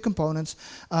services to your components.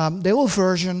 They will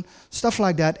version, stuff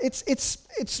like that.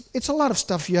 It's a lot of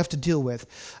stuff you have to deal with.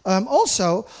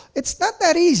 Also, it's not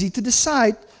that easy to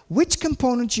decide which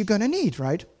components you're going to need,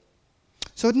 right?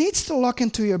 So it needs to lock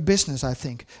into your business, I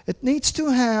think. It needs to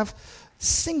have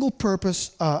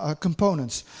single-purpose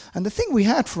components. And the thing we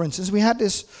had, for instance, we had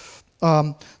this.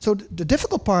 So the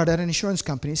difficult part at an insurance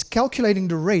company is calculating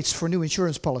the rates for new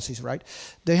insurance policies, right?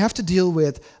 They have to deal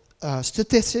with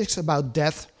statistics about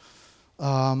death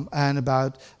and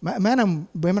about men and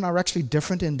women are actually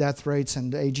different in death rates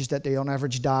and the ages that they on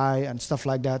average die and stuff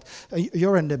like that.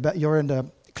 You're in the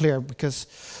clear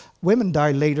because women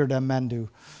die later than men do.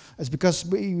 It's because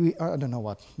we I don't know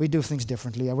what, we do things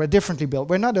differently. We're differently built.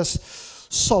 We're not as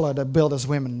solid a build as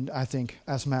women, I think,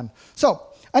 as men. So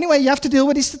anyway, you have to deal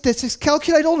with these statistics,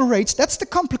 calculate all the rates. That's the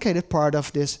complicated part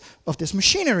of this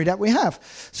machinery that we have.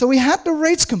 So we had the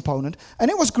rates component,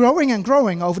 and it was growing and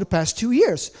growing over the past 2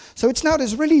 years. So it's now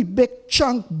this really big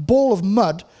chunk ball of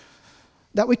mud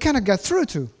that we cannot get through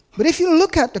to. But if you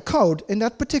look at the code in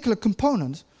that particular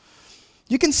component,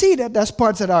 you can see that there's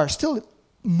parts that are still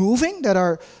moving, that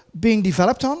are being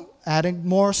developed on, adding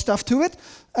more stuff to it,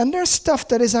 and there's stuff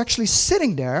that is actually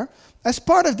sitting there as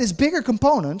part of this bigger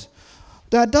component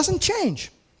that doesn't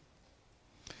change.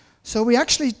 So we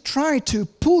actually try to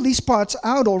pull these parts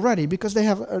out already because they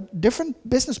have a different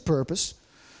business purpose,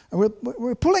 and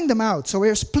we're pulling them out. So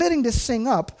we're splitting this thing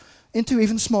up into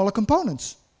even smaller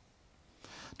components.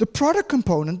 The product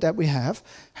component that we have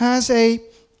has a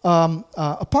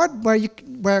part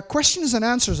where questions and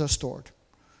answers are stored.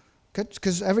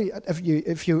 Because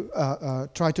if you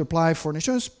try to apply for an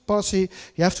insurance policy,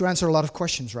 you have to answer a lot of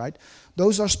questions, right?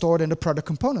 Those are stored in the product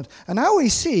component. And now we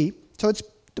see, so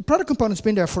the product component's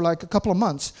been there for like a couple of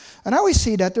months, and now we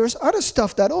see that there's other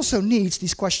stuff that also needs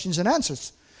these questions and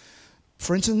answers.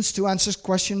 For instance, to answer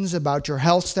questions about your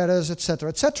health status,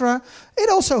 etc., it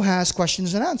also has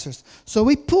questions and answers. So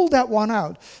we pull that one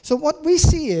out. So what we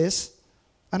see is,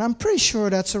 and I'm pretty sure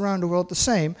that's around the world the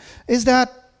same, is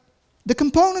that the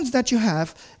components that you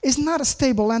have is not a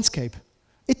stable landscape.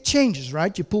 It changes,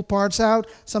 right? You pull parts out,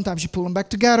 sometimes you pull them back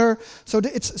together. So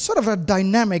it's sort of a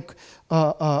dynamic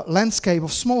landscape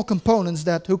of small components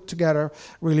that hook together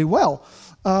really well.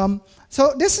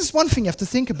 So this is one thing you have to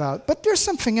think about, but there's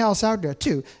something else out there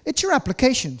too. It's your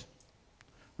application,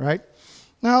 right?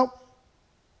 Now,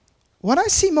 what I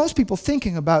see most people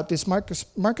thinking about this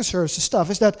microservices stuff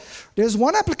is that there's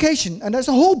one application and there's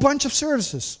a whole bunch of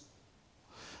services.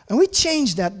 And we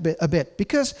changed that a bit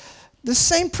because the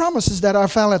same promises that are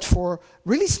valid for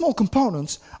really small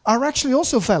components are actually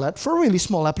also valid for really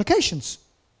small applications.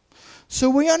 So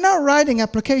we are now writing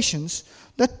applications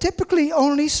that typically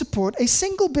only support a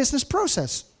single business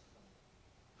process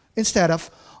instead of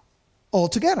all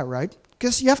together, right?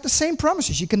 Because you have the same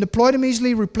promises. You can deploy them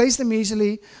easily, replace them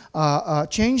easily,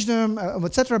 change them,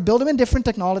 etc., build them in different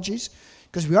technologies.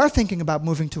 because we are thinking about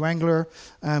moving to Angular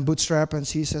and Bootstrap and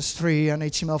CSS3 and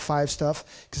HTML5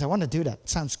 stuff, because I want to do that.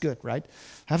 Sounds good, right?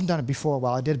 I haven't done it before.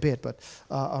 Well, I did a bit, but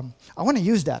I want to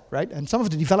use that, right? And some of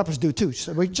the developers do too,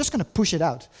 so we're just going to push it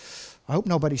out. I hope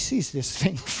nobody sees this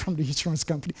thing from the insurance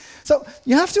company. So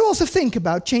you have to also think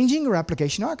about changing your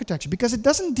application architecture, because it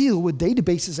doesn't deal with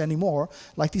databases anymore,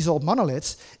 like these old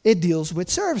monoliths. It deals with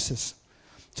services.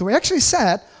 So we actually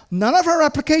said none of our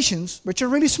applications, which are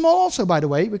really small also, by the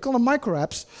way, we call them micro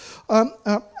apps,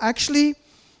 actually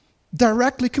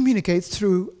directly communicate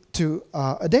through to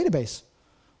a database.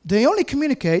 They only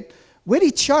communicate with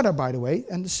each other, by the way,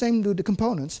 and the same do the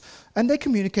components, and they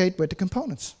communicate with the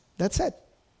components. That's it.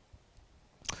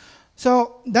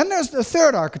 So then there's the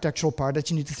third architectural part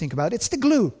that you need to think about. It's the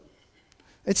glue.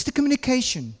 It's the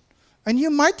communication. And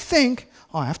you might think,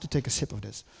 oh, I have to take a sip of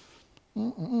this.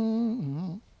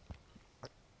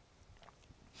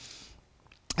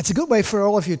 It's a good way for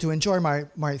all of you to enjoy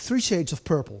my 3 shades of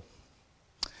purple.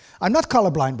 I'm not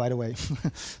colorblind, by the way,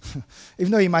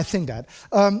 even though you might think that.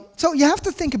 So you have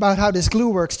to think about how this glue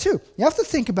works too. You have to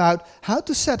think about how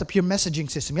to set up your messaging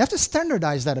system. You have to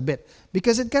standardize that a bit,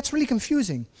 because it gets really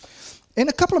confusing. In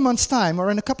a couple of months' time,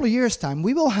 or in a couple of years' time,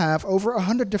 we will have over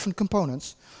 100 different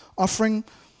components offering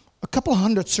a couple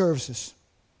hundred services.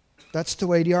 That's the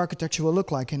way the architecture will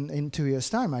look like in 2 years'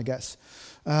 time, I guess.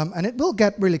 And it will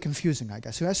get really confusing, I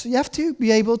guess. So you have to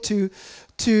be able to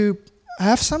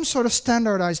have some sort of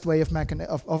standardized way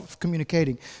of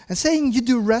communicating. And saying you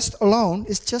do REST alone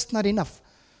is just not enough.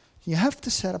 You have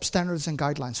to set up standards and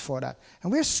guidelines for that.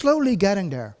 And we're slowly getting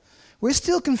there. We're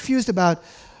still confused about,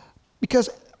 because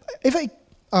if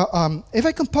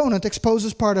a component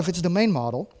exposes part of its domain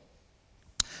model,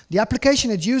 the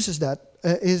application that uses that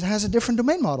has a different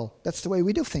domain model. That's the way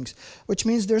we do things, which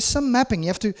means there's some mapping. You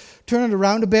have to turn it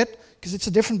around a bit, because it's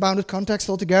a different bounded context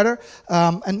altogether.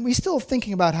 And we're still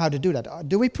thinking about how to do that.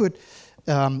 Do we put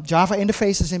Java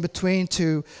interfaces in between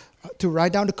to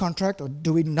write down the contract, or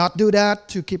do we not do that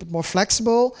to keep it more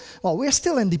flexible? Well, we're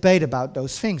still in debate about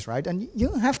those things, right? And you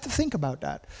have to think about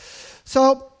that.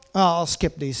 So I'll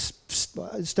skip these.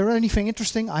 Is there anything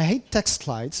interesting? I hate text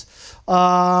slides.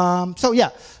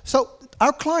 So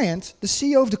our client, the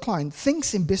CEO of the client,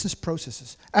 thinks in business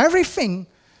processes. Everything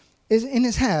is in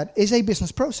his head is a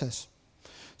business process.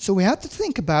 So we have to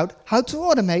think about how to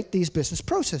automate these business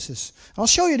processes. I'll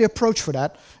show you the approach for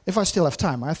that if I still have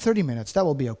time. I have 30 minutes. That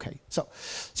will be okay. So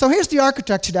here's the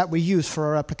architecture that we use for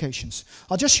our applications.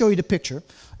 I'll just show you the picture.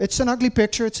 It's an ugly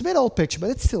picture. It's a bit old picture,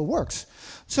 but it still works.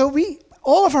 So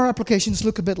all of our applications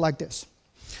look a bit like this.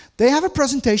 They have a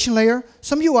presentation layer,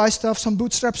 some UI stuff, some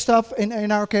Bootstrap stuff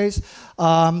in our case,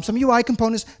 some UI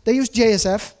components. They use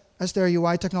JSF as their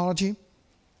UI technology.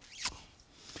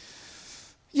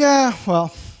 Yeah,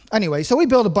 well, anyway, so we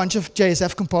built a bunch of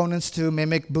JSF components to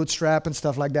mimic Bootstrap and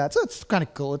stuff like that. So it's kind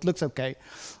of cool. It looks okay.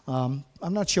 I'm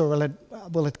not sure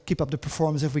will it keep up the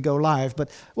performance if we go live,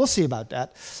 but we'll see about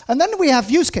that. And then we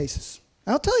have use cases.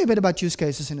 I'll tell you a bit about use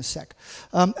cases in a sec.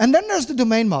 And then there's the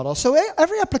domain model. So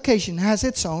every application has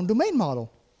its own domain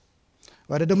model.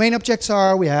 Where the domain objects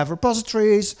are, we have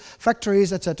repositories,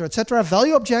 factories, etc.,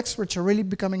 value objects, which are really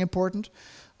becoming important.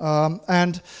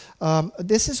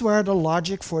 This is where the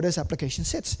logic for this application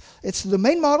sits. It's the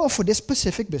domain model for this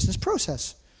specific business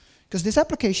process, because this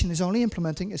application is only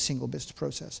implementing a single business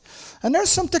process. And there's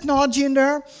some technology in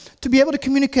there to be able to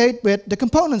communicate with the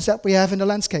components that we have in the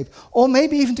landscape, or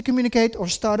maybe even to communicate or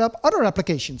start up other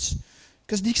applications,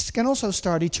 because these can also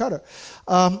start each other.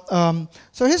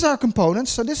 So here's our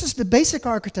components. So this is the basic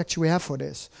architecture we have for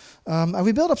this. And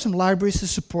we built up some libraries to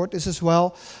support this as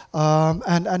well,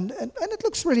 and it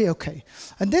looks really okay.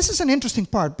 And this is an interesting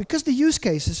part, because the use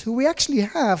cases who we actually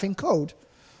have in code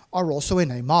are also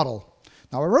in a model.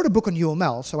 Now, I wrote a book on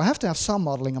UML, so I have to have some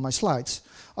modeling on my slides.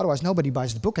 Otherwise, nobody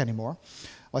buys the book anymore.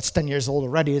 Well, it's 10 years old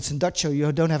already. It's in Dutch, so you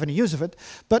don't have any use of it.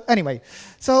 But anyway,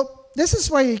 so this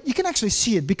is where you can actually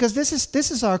see it, because this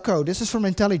is our code. This is from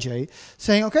IntelliJ,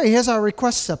 saying, okay, here's our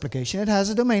requests application. It has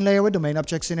a domain layer with domain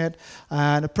objects in it,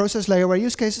 and a process layer where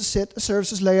use cases sit, a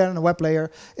services layer, and a web layer.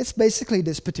 It's basically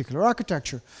this particular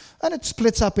architecture. And it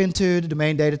splits up into the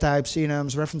domain data types,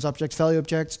 enums, reference objects, value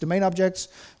objects, domain objects,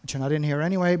 which are not in here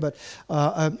anyway. But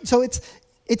so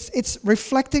it's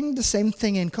reflecting the same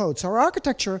thing in code. So our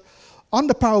architecture on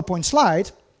the PowerPoint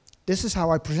slide, this is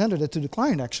how I presented it to the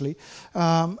client actually,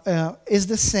 is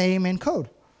the same in code,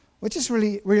 which is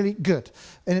really, really good.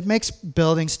 And it makes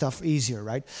building stuff easier,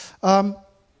 right? And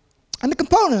the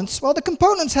components, well, the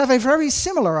components have a very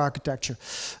similar architecture.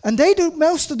 And they do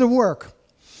most of the work.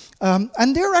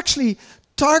 And they're actually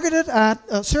targeted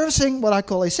at servicing what I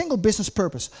call a single business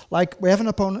purpose. Like we have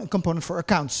a component for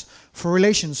accounts, for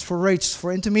relations, for rates,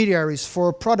 for intermediaries,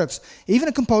 for products, even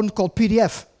a component called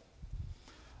PDF.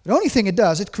 The only thing it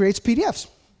does, it creates PDFs.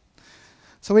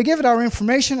 So we give it our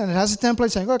information, and it has a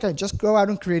template saying, okay, just go out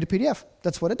and create a PDF.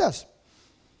 That's what it does.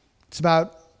 It's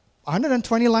about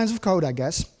 120 lines of code, I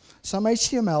guess. Some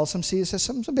HTML, some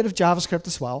CSS, a bit of JavaScript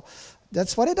as well.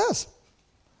 That's what it does.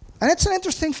 And it's an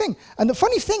interesting thing. And the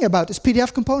funny thing about this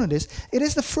PDF component is, it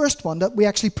is the first one that we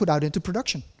actually put out into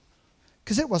production.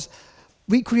 Because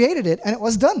we created it, and it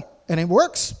was done, and it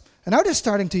works. And now they're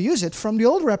starting to use it from the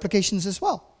older applications as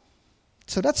well.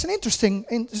 So that's an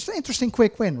interesting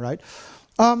quick win, right?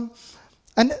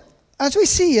 And as we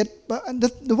see it,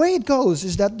 the way it goes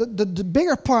is that the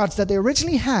bigger parts that they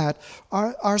originally had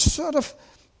are sort of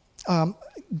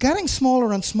getting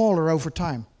smaller and smaller over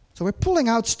time. So we're pulling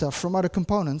out stuff from other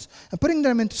components and putting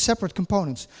them into separate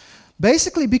components.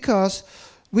 Basically because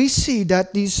we see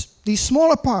that these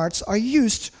smaller parts are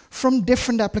used from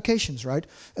different applications, right?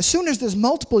 As soon as there's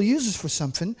multiple uses for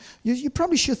something, you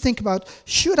probably should think about,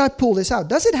 should I pull this out?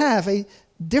 Does it have a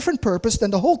different purpose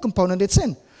than the whole component it's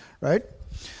in, right?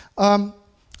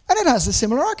 And it has a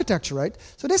similar architecture, right?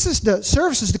 So this is the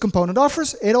services the component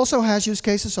offers. It also has use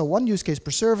cases, so one use case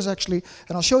per service actually,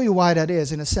 and I'll show you why that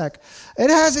is in a sec. It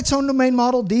has its own domain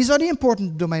model. These are the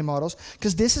important domain models,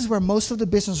 because this is where most of the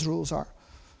business rules are.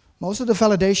 Most of the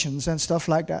validations and stuff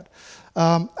like that.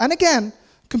 And again,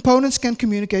 components can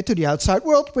communicate to the outside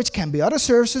world, which can be other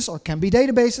services, or can be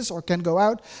databases, or can go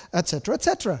out, etc.,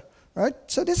 etc. Right?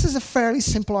 So this is a fairly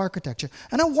simple architecture.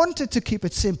 And I wanted to keep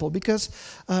it simple because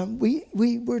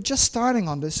we're just starting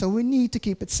on this, so we need to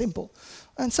keep it simple.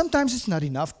 And sometimes it's not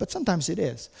enough, but sometimes it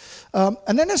is.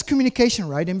 And then there's communication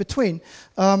right in between.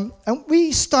 And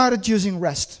we started using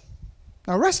REST.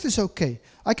 Now REST is okay.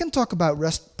 I can talk about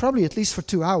REST probably at least for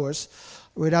 2 hours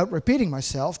without repeating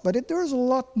myself, but there's a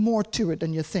lot more to it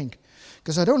than you think.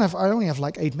 Because I only have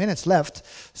like 8 minutes left,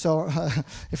 so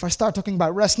if I start talking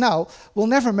about REST now, we'll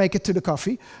never make it to the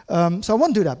coffee. So I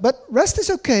won't do that. But REST is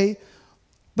okay,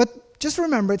 but just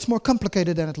remember it's more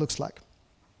complicated than it looks like.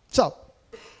 So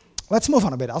let's move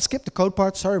on a bit. I'll skip the code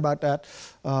part. Sorry about that.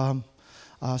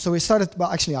 So we started. Well,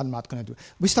 actually, I'm not going to do it.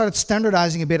 We started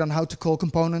standardizing a bit on how to call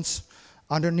components.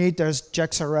 Underneath, there's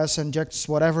JAX-RS and JAX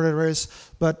whatever there is,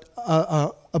 but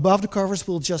above the covers,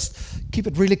 we'll just keep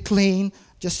it really clean,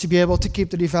 just to be able to keep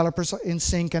the developers in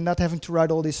sync and not having to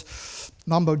write all this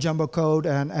mumbo-jumbo code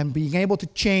and being able to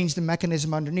change the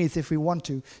mechanism underneath if we want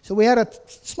to. So we had a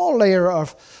small layer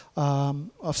of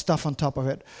stuff on top of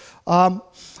it.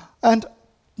 And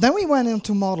then we went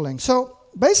into modeling. So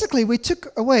basically, we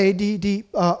took away the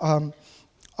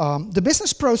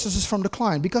business processes from the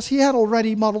client because he had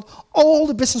already modeled all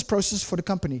the business processes for the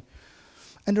company.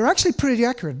 And they're actually pretty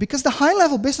accurate because the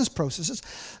high-level business processes,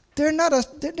 they're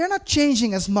not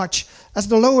changing as much as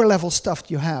the lower-level stuff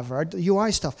you have, right? The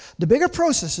UI stuff. The bigger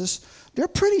processes, they're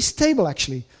pretty stable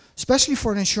actually, especially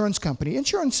for an insurance company.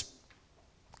 Insurance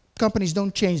companies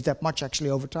don't change that much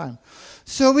actually over time.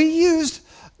 So we used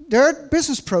their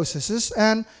business processes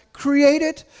and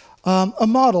created a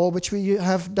model which we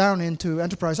have down into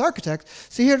Enterprise Architect.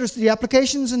 So here's the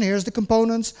applications and here's the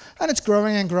components, and it's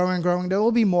growing and growing and growing. There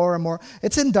will be more and more.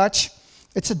 It's in Dutch.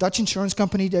 It's a Dutch insurance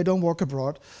company. They don't work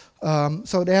abroad.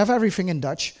 So they have everything in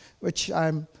Dutch, which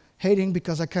I'm hating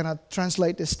because I cannot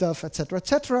translate this stuff, etc.,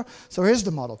 etc. So here's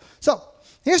the model. So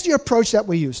here's the approach that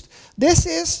we used. This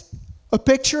is a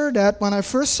picture that when I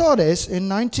first saw this in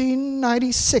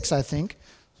 1996, I think,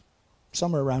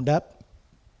 somewhere around that,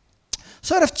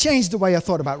 sort of changed the way I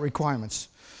thought about requirements.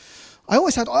 I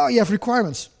always thought, oh, you have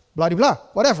requirements, blah, blah, blah,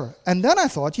 whatever. And then I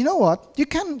thought, you know what? You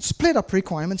can split up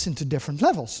requirements into different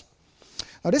levels.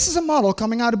 Now, this is a model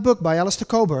coming out of a book by Alistair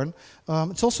Coburn.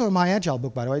 It's also my Agile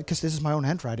book, by the way, because this is my own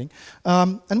handwriting.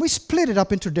 And we split it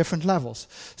up into different levels.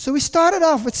 So we started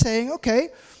off with saying, okay,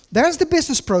 there's the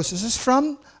business processes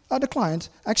from the client,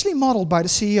 actually modeled by the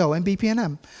CEO and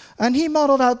BPNM. And he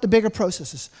modeled out the bigger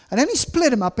processes. And then he split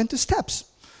them up into steps,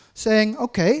 saying,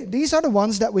 okay, these are the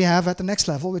ones that we have at the next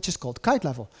level, which is called kite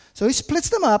level. So he splits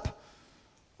them up.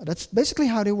 That's basically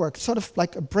how they work, sort of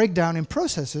like a breakdown in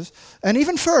processes, and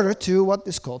even further to what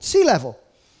is called C level.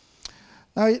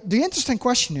 Now, the interesting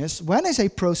question is, when is a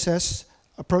process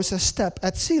step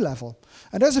at C level?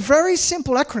 And there's a very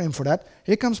simple acronym for that.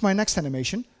 Here comes my next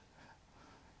animation.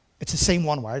 It's the same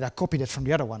one, right? I copied it from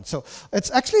the other one. So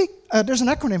it's actually, there's an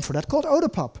acronym for that called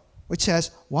ODOPOP, which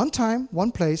says one time,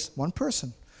 one place, one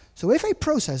person. So if a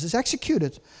process is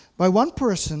executed by one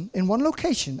person in one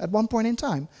location at one point in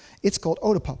time, it's called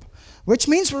ODOPOP. which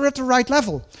means we're at the right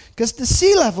level, because the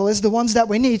C level is the ones that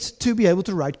we need to be able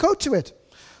to write code to it.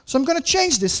 So I'm going to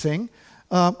change this thing.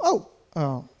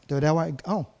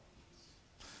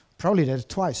 Probably did it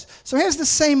twice. So here's the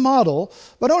same model,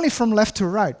 but only from left to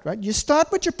right, right? You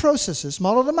start with your processes,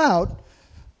 model them out.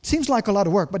 Seems like a lot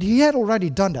of work, but he had already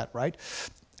done that, right?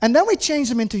 And then we change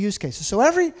them into use cases. So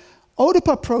every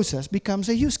ODPA process becomes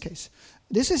a use case.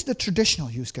 This is the traditional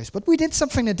use case, but we did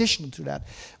something additional to that.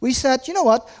 We said, you know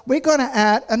what, we're going to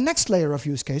add a next layer of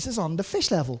use cases on the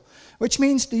fish level, which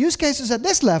means the use cases at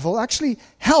this level actually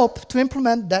help to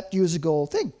implement that user goal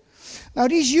thing. Now,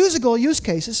 these user goal use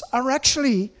cases are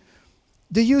actually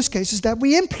the use cases that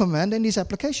we implement in these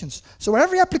applications. So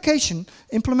every application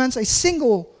implements a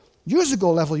single user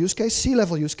goal level use case,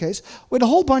 C-level use case, with a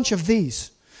whole bunch of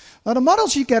these. Now, the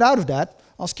models you get out of that,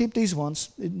 I'll skip these ones.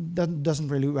 It doesn't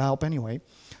really help anyway.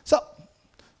 So,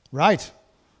 right.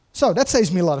 So that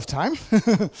saves me a lot of time.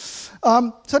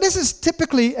 So this is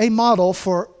typically a model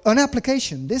for an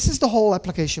application. This is the whole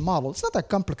application model. It's not that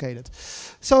complicated.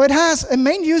 So it has a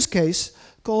main use case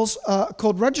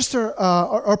called register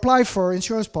or apply for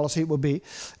insurance policy, it will be.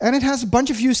 And it has a bunch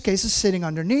of use cases sitting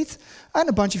underneath and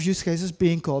a bunch of use cases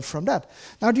being called from that.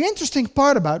 Now, the interesting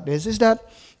part about this is that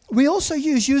we also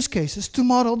use use cases to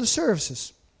model the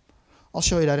services. I'll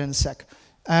show you that in a sec.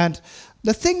 And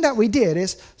the thing that we did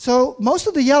is, so most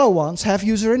of the yellow ones have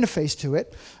user interface to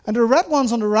it, and the red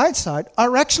ones on the right side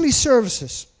are actually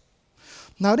services.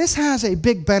 Now, this has a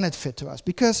big benefit to us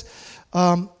because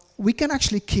we can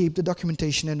actually keep the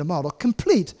documentation in the model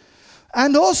complete.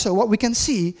 And also what we can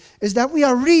see is that we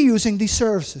are reusing these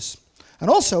services. And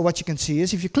also what you can see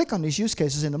is if you click on these use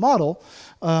cases in the model,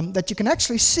 that you can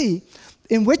actually see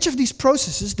in which of these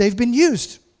processes they've been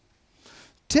used.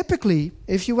 Typically,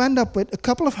 if you end up with a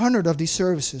couple of hundred of these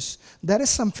services, that is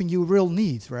something you will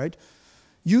need, right?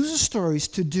 User stories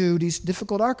to do these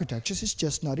difficult architectures is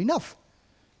just not enough.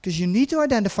 Because you need to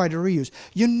identify the reuse.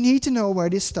 You need to know where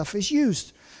this stuff is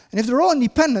used. And if they're all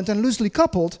independent and loosely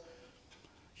coupled,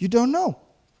 you don't know,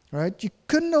 right? You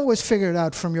couldn't always figure it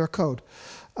out from your code.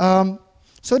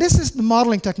 So this is the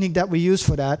modeling technique that we use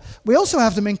for that. We also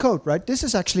have them in code, right? This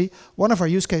is actually one of our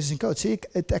use cases in code. See,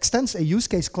 it extends a use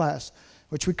case class,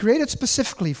 which we created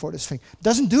specifically for this thing.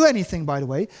 Doesn't do anything, by the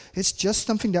way. It's just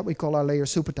something that we call our layer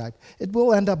supertype. It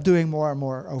will end up doing more and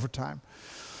more over time.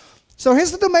 So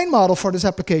here's the domain model for this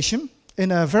application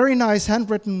in a very nice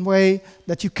handwritten way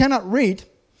that you cannot read.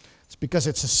 It's because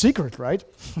it's a secret, right?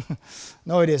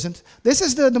 No, it isn't. This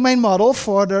is the domain model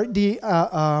for the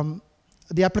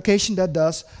application that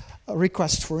does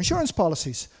requests for insurance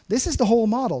policies. This is the whole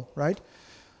model, right?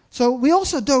 So we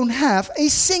also don't have a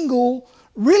single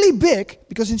really big,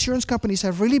 because insurance companies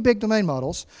have really big domain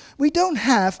models, we don't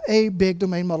have a big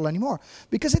domain model anymore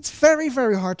because it's very,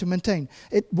 very hard to maintain.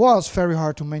 It was very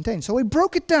hard to maintain. So we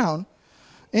broke it down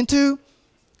into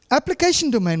application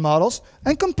domain models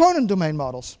and component domain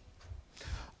models.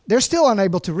 They're still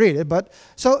unable to read it, but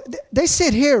so they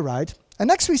sit here, right? And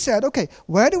next we said, okay,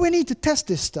 where do we need to test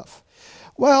this stuff?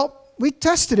 Well, we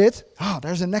tested it. Oh,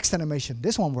 there's a next animation.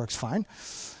 This one works fine.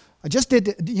 I just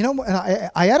did, you know,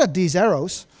 I added these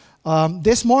arrows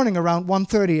this morning around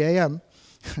 1:30 a.m.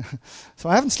 So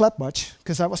I haven't slept much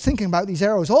because I was thinking about these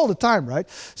arrows all the time, right?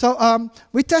 So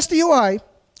we test the UI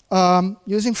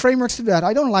using frameworks to do that.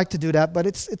 I don't like to do that, but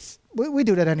we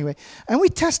do that anyway. And we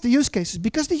test the use cases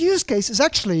because the use cases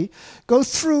actually go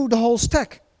through the whole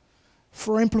stack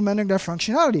for implementing their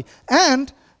functionality.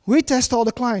 And we test all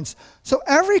the clients. So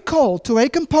every call to a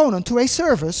component, to a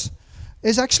service,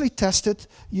 is actually tested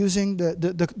using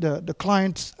the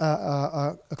client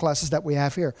classes that we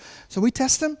have here. So we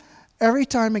test them every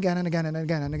time again and again and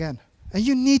again and again. And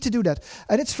you need to do that.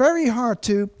 And it's very hard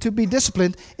to be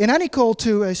disciplined in any call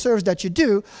to a service that you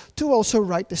do to also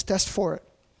write this test for it.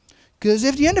 Because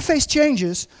if the interface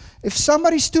changes, if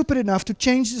somebody's stupid enough to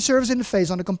change the service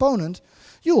interface on the component,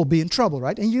 you will be in trouble,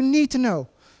 right? And you need to know.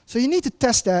 So you need to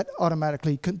test that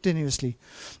automatically, continuously.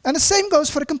 And the same goes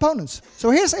for the components. So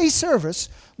here's a service.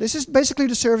 This is basically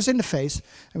the service interface.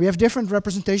 And we have different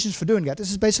representations for doing that.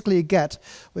 This is basically a get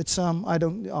with some, I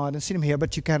don't see them here,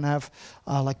 but you can have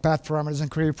like path parameters and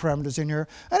query parameters in here.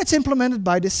 And it's implemented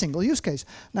by this single use case.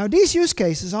 Now these use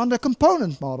cases on the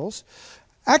component models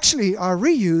actually are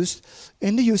reused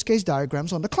in the use case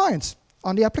diagrams on the clients,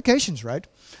 on the applications, right?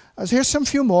 So here's some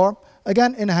few more.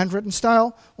 Again, in a handwritten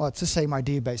style. Well, it's the same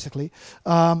idea, basically.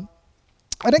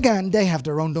 And again, they have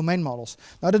their own domain models.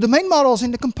 Now, the domain models in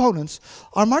the components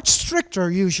are much stricter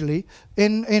usually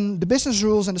in the business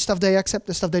rules and the stuff they accept,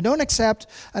 the stuff they don't accept,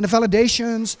 and the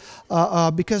validations,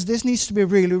 because this needs to be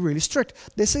really, really strict.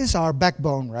 This is our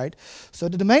backbone, right? So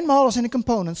the domain models in the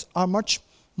components are much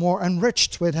more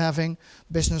enriched with having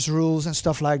business rules and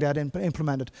stuff like that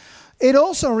implemented. It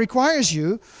also requires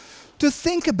you to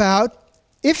think about,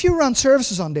 if you run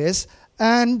services on this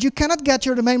and you cannot get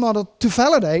your domain model to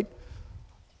validate,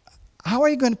 how are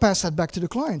you going to pass that back to the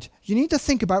client? You need to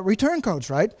think about return codes,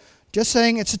 right? Just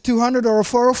saying it's a 200 or a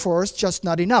 404 is just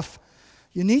not enough.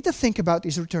 You need to think about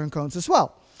these return codes as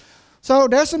well. So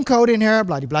there's some code in here,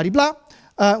 blah, blah, blah,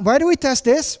 blah. Where do we test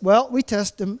this? Well, we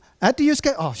test them at the use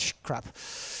case. Oh, crap.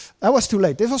 That was too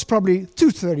late. This was probably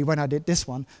 2:30 when I did this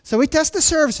one. So we test the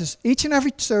services. Each and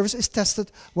every service is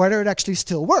tested whether it actually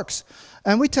still works.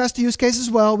 And we test the use case as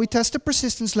well. We test the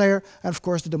persistence layer. And of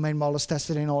course, the domain model is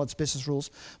tested in all its business rules.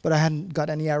 But I hadn't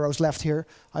got any arrows left here.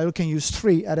 I can use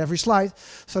 3 at every slide.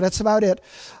 So that's about it.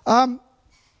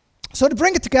 So to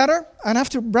bring it together, and I have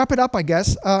to wrap it up, I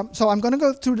guess. So I'm going to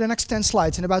go through the next 10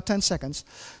 slides in about 10 seconds.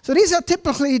 So these are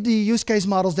typically the use case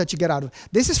models that you get out of.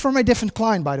 This is from a different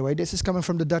client, by the way. This is coming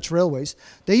from the Dutch Railways.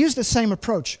 They use the same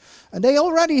approach. And they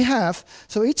already have,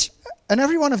 so each and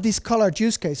every one of these colored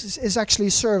use cases is actually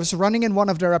a service running in one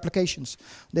of their applications.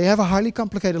 They have a highly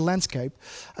complicated landscape.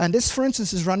 And this, for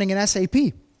instance, is running in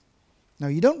SAP. Now,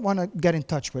 you don't want to get in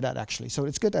touch with that, actually. So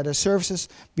it's good that there's services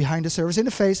behind the service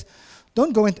interface.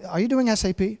 Don't go into, are you doing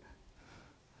SAP?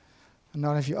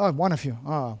 None of you, oh, one of you,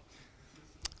 oh.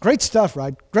 Great stuff,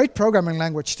 right? Great programming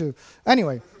language too.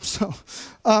 Anyway, so,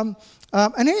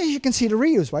 and here you can see the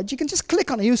reuse, right? You can just click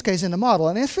on a use case in the model,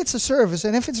 and if it's a service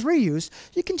and if it's reused,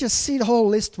 you can just see the whole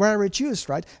list where it's used,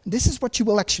 right? And this is what you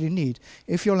will actually need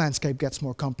if your landscape gets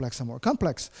more complex and more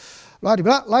complex. Blah, blah,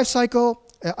 blah, life cycle.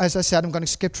 As I said, I'm going to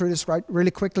skip through this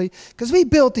really quickly, because we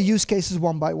built the use cases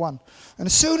one by one. And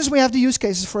as soon as we have the use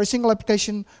cases for a single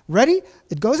application ready,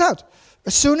 it goes out.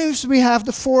 As soon as we have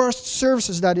the 4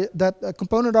 services that a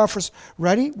component offers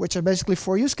ready, which are basically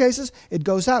 4 use cases, it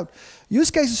goes out.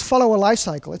 Use cases follow a life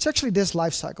cycle. It's actually this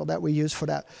life cycle that we use for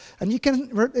that. And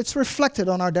it's reflected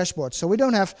on our dashboard. So we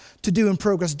don't have to do in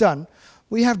progress done.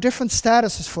 We have different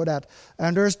statuses for that.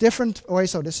 And there's different ways.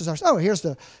 So this is our, oh, here's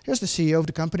the CEO of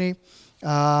the company.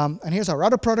 And here's our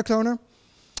other product owner.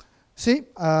 See,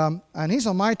 and he's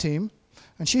on my team,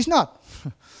 and she's not.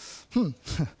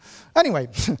 Anyway,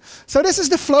 so this is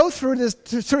the flow through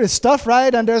this stuff,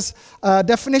 right? And there's a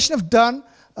definition of done.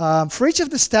 For each of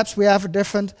the steps, we have a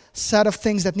different set of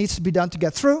things that needs to be done to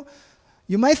get through.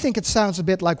 You may think it sounds a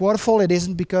bit like waterfall. It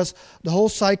isn't, because the whole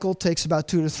cycle takes about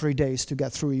 2 to 3 days to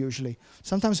get through usually.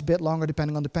 Sometimes a bit longer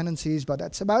depending on dependencies, but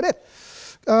that's about it.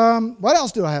 What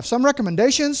else do I have? Some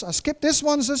recommendations. I skipped this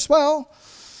ones as well.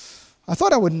 I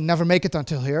thought I would never make it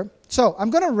until here. So I'm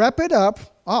going to wrap it up.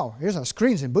 Oh, here's our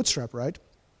screens in Bootstrap, right?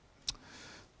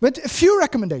 With a few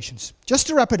recommendations, just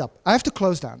to wrap it up. I have to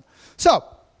close down. So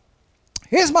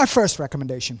here's my first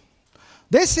recommendation.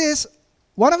 This is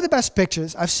one of the best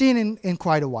pictures I've seen in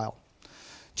quite a while.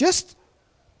 Just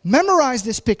memorize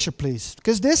this picture, please,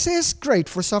 because this is great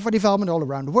for software development all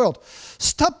around the world.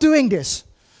 Stop doing this.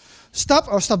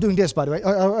 Stop doing this, by the way.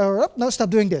 No, stop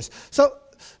doing this. So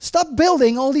stop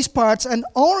building all these parts and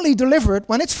only deliver it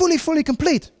when it's fully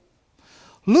complete.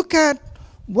 Look at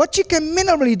what you can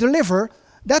minimally deliver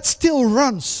that still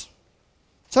runs.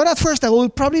 So that first there will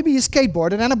probably be a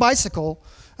skateboard and then a bicycle.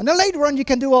 And then later on you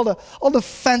can do all the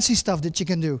fancy stuff that you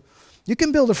can do. You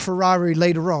can build a Ferrari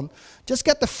later on. Just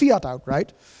get the Fiat out,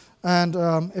 right? And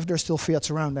if there's still Fiats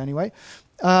around anyway.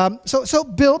 So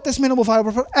build this minimal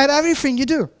viable product at everything you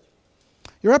do.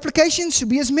 Your applications should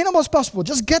be as minimal as possible.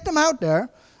 Just get them out there.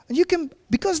 And you can,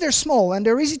 because they're small and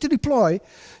they're easy to deploy,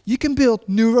 you can build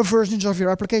newer versions of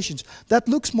your applications. That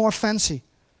looks more fancy.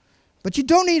 But you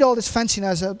don't need all this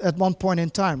fanciness at one point in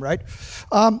time, right?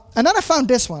 And then I found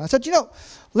this one. I said, you know,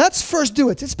 let's first do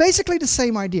it. It's basically the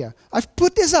same idea. I've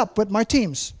put this up with my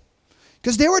teams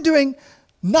because they were doing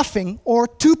nothing or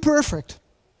too perfect.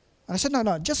 And I said,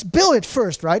 no, just build it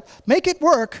first, right? Make it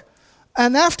work.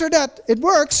 And after that, it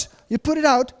works. You put it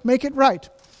out, make it right.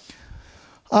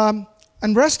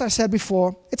 And rest, I said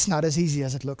before, it's not as easy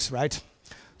as it looks, right?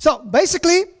 So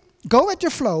basically, go with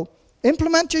your flow.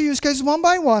 Implement your use cases one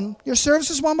by one, your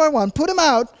services one by one, put them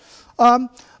out.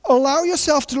 Allow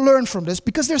yourself to learn from this,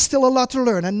 because there's still a lot to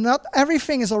learn, and not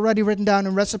everything is already written down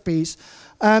in recipes.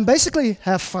 And basically,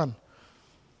 have fun.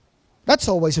 That's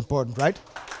always important, right?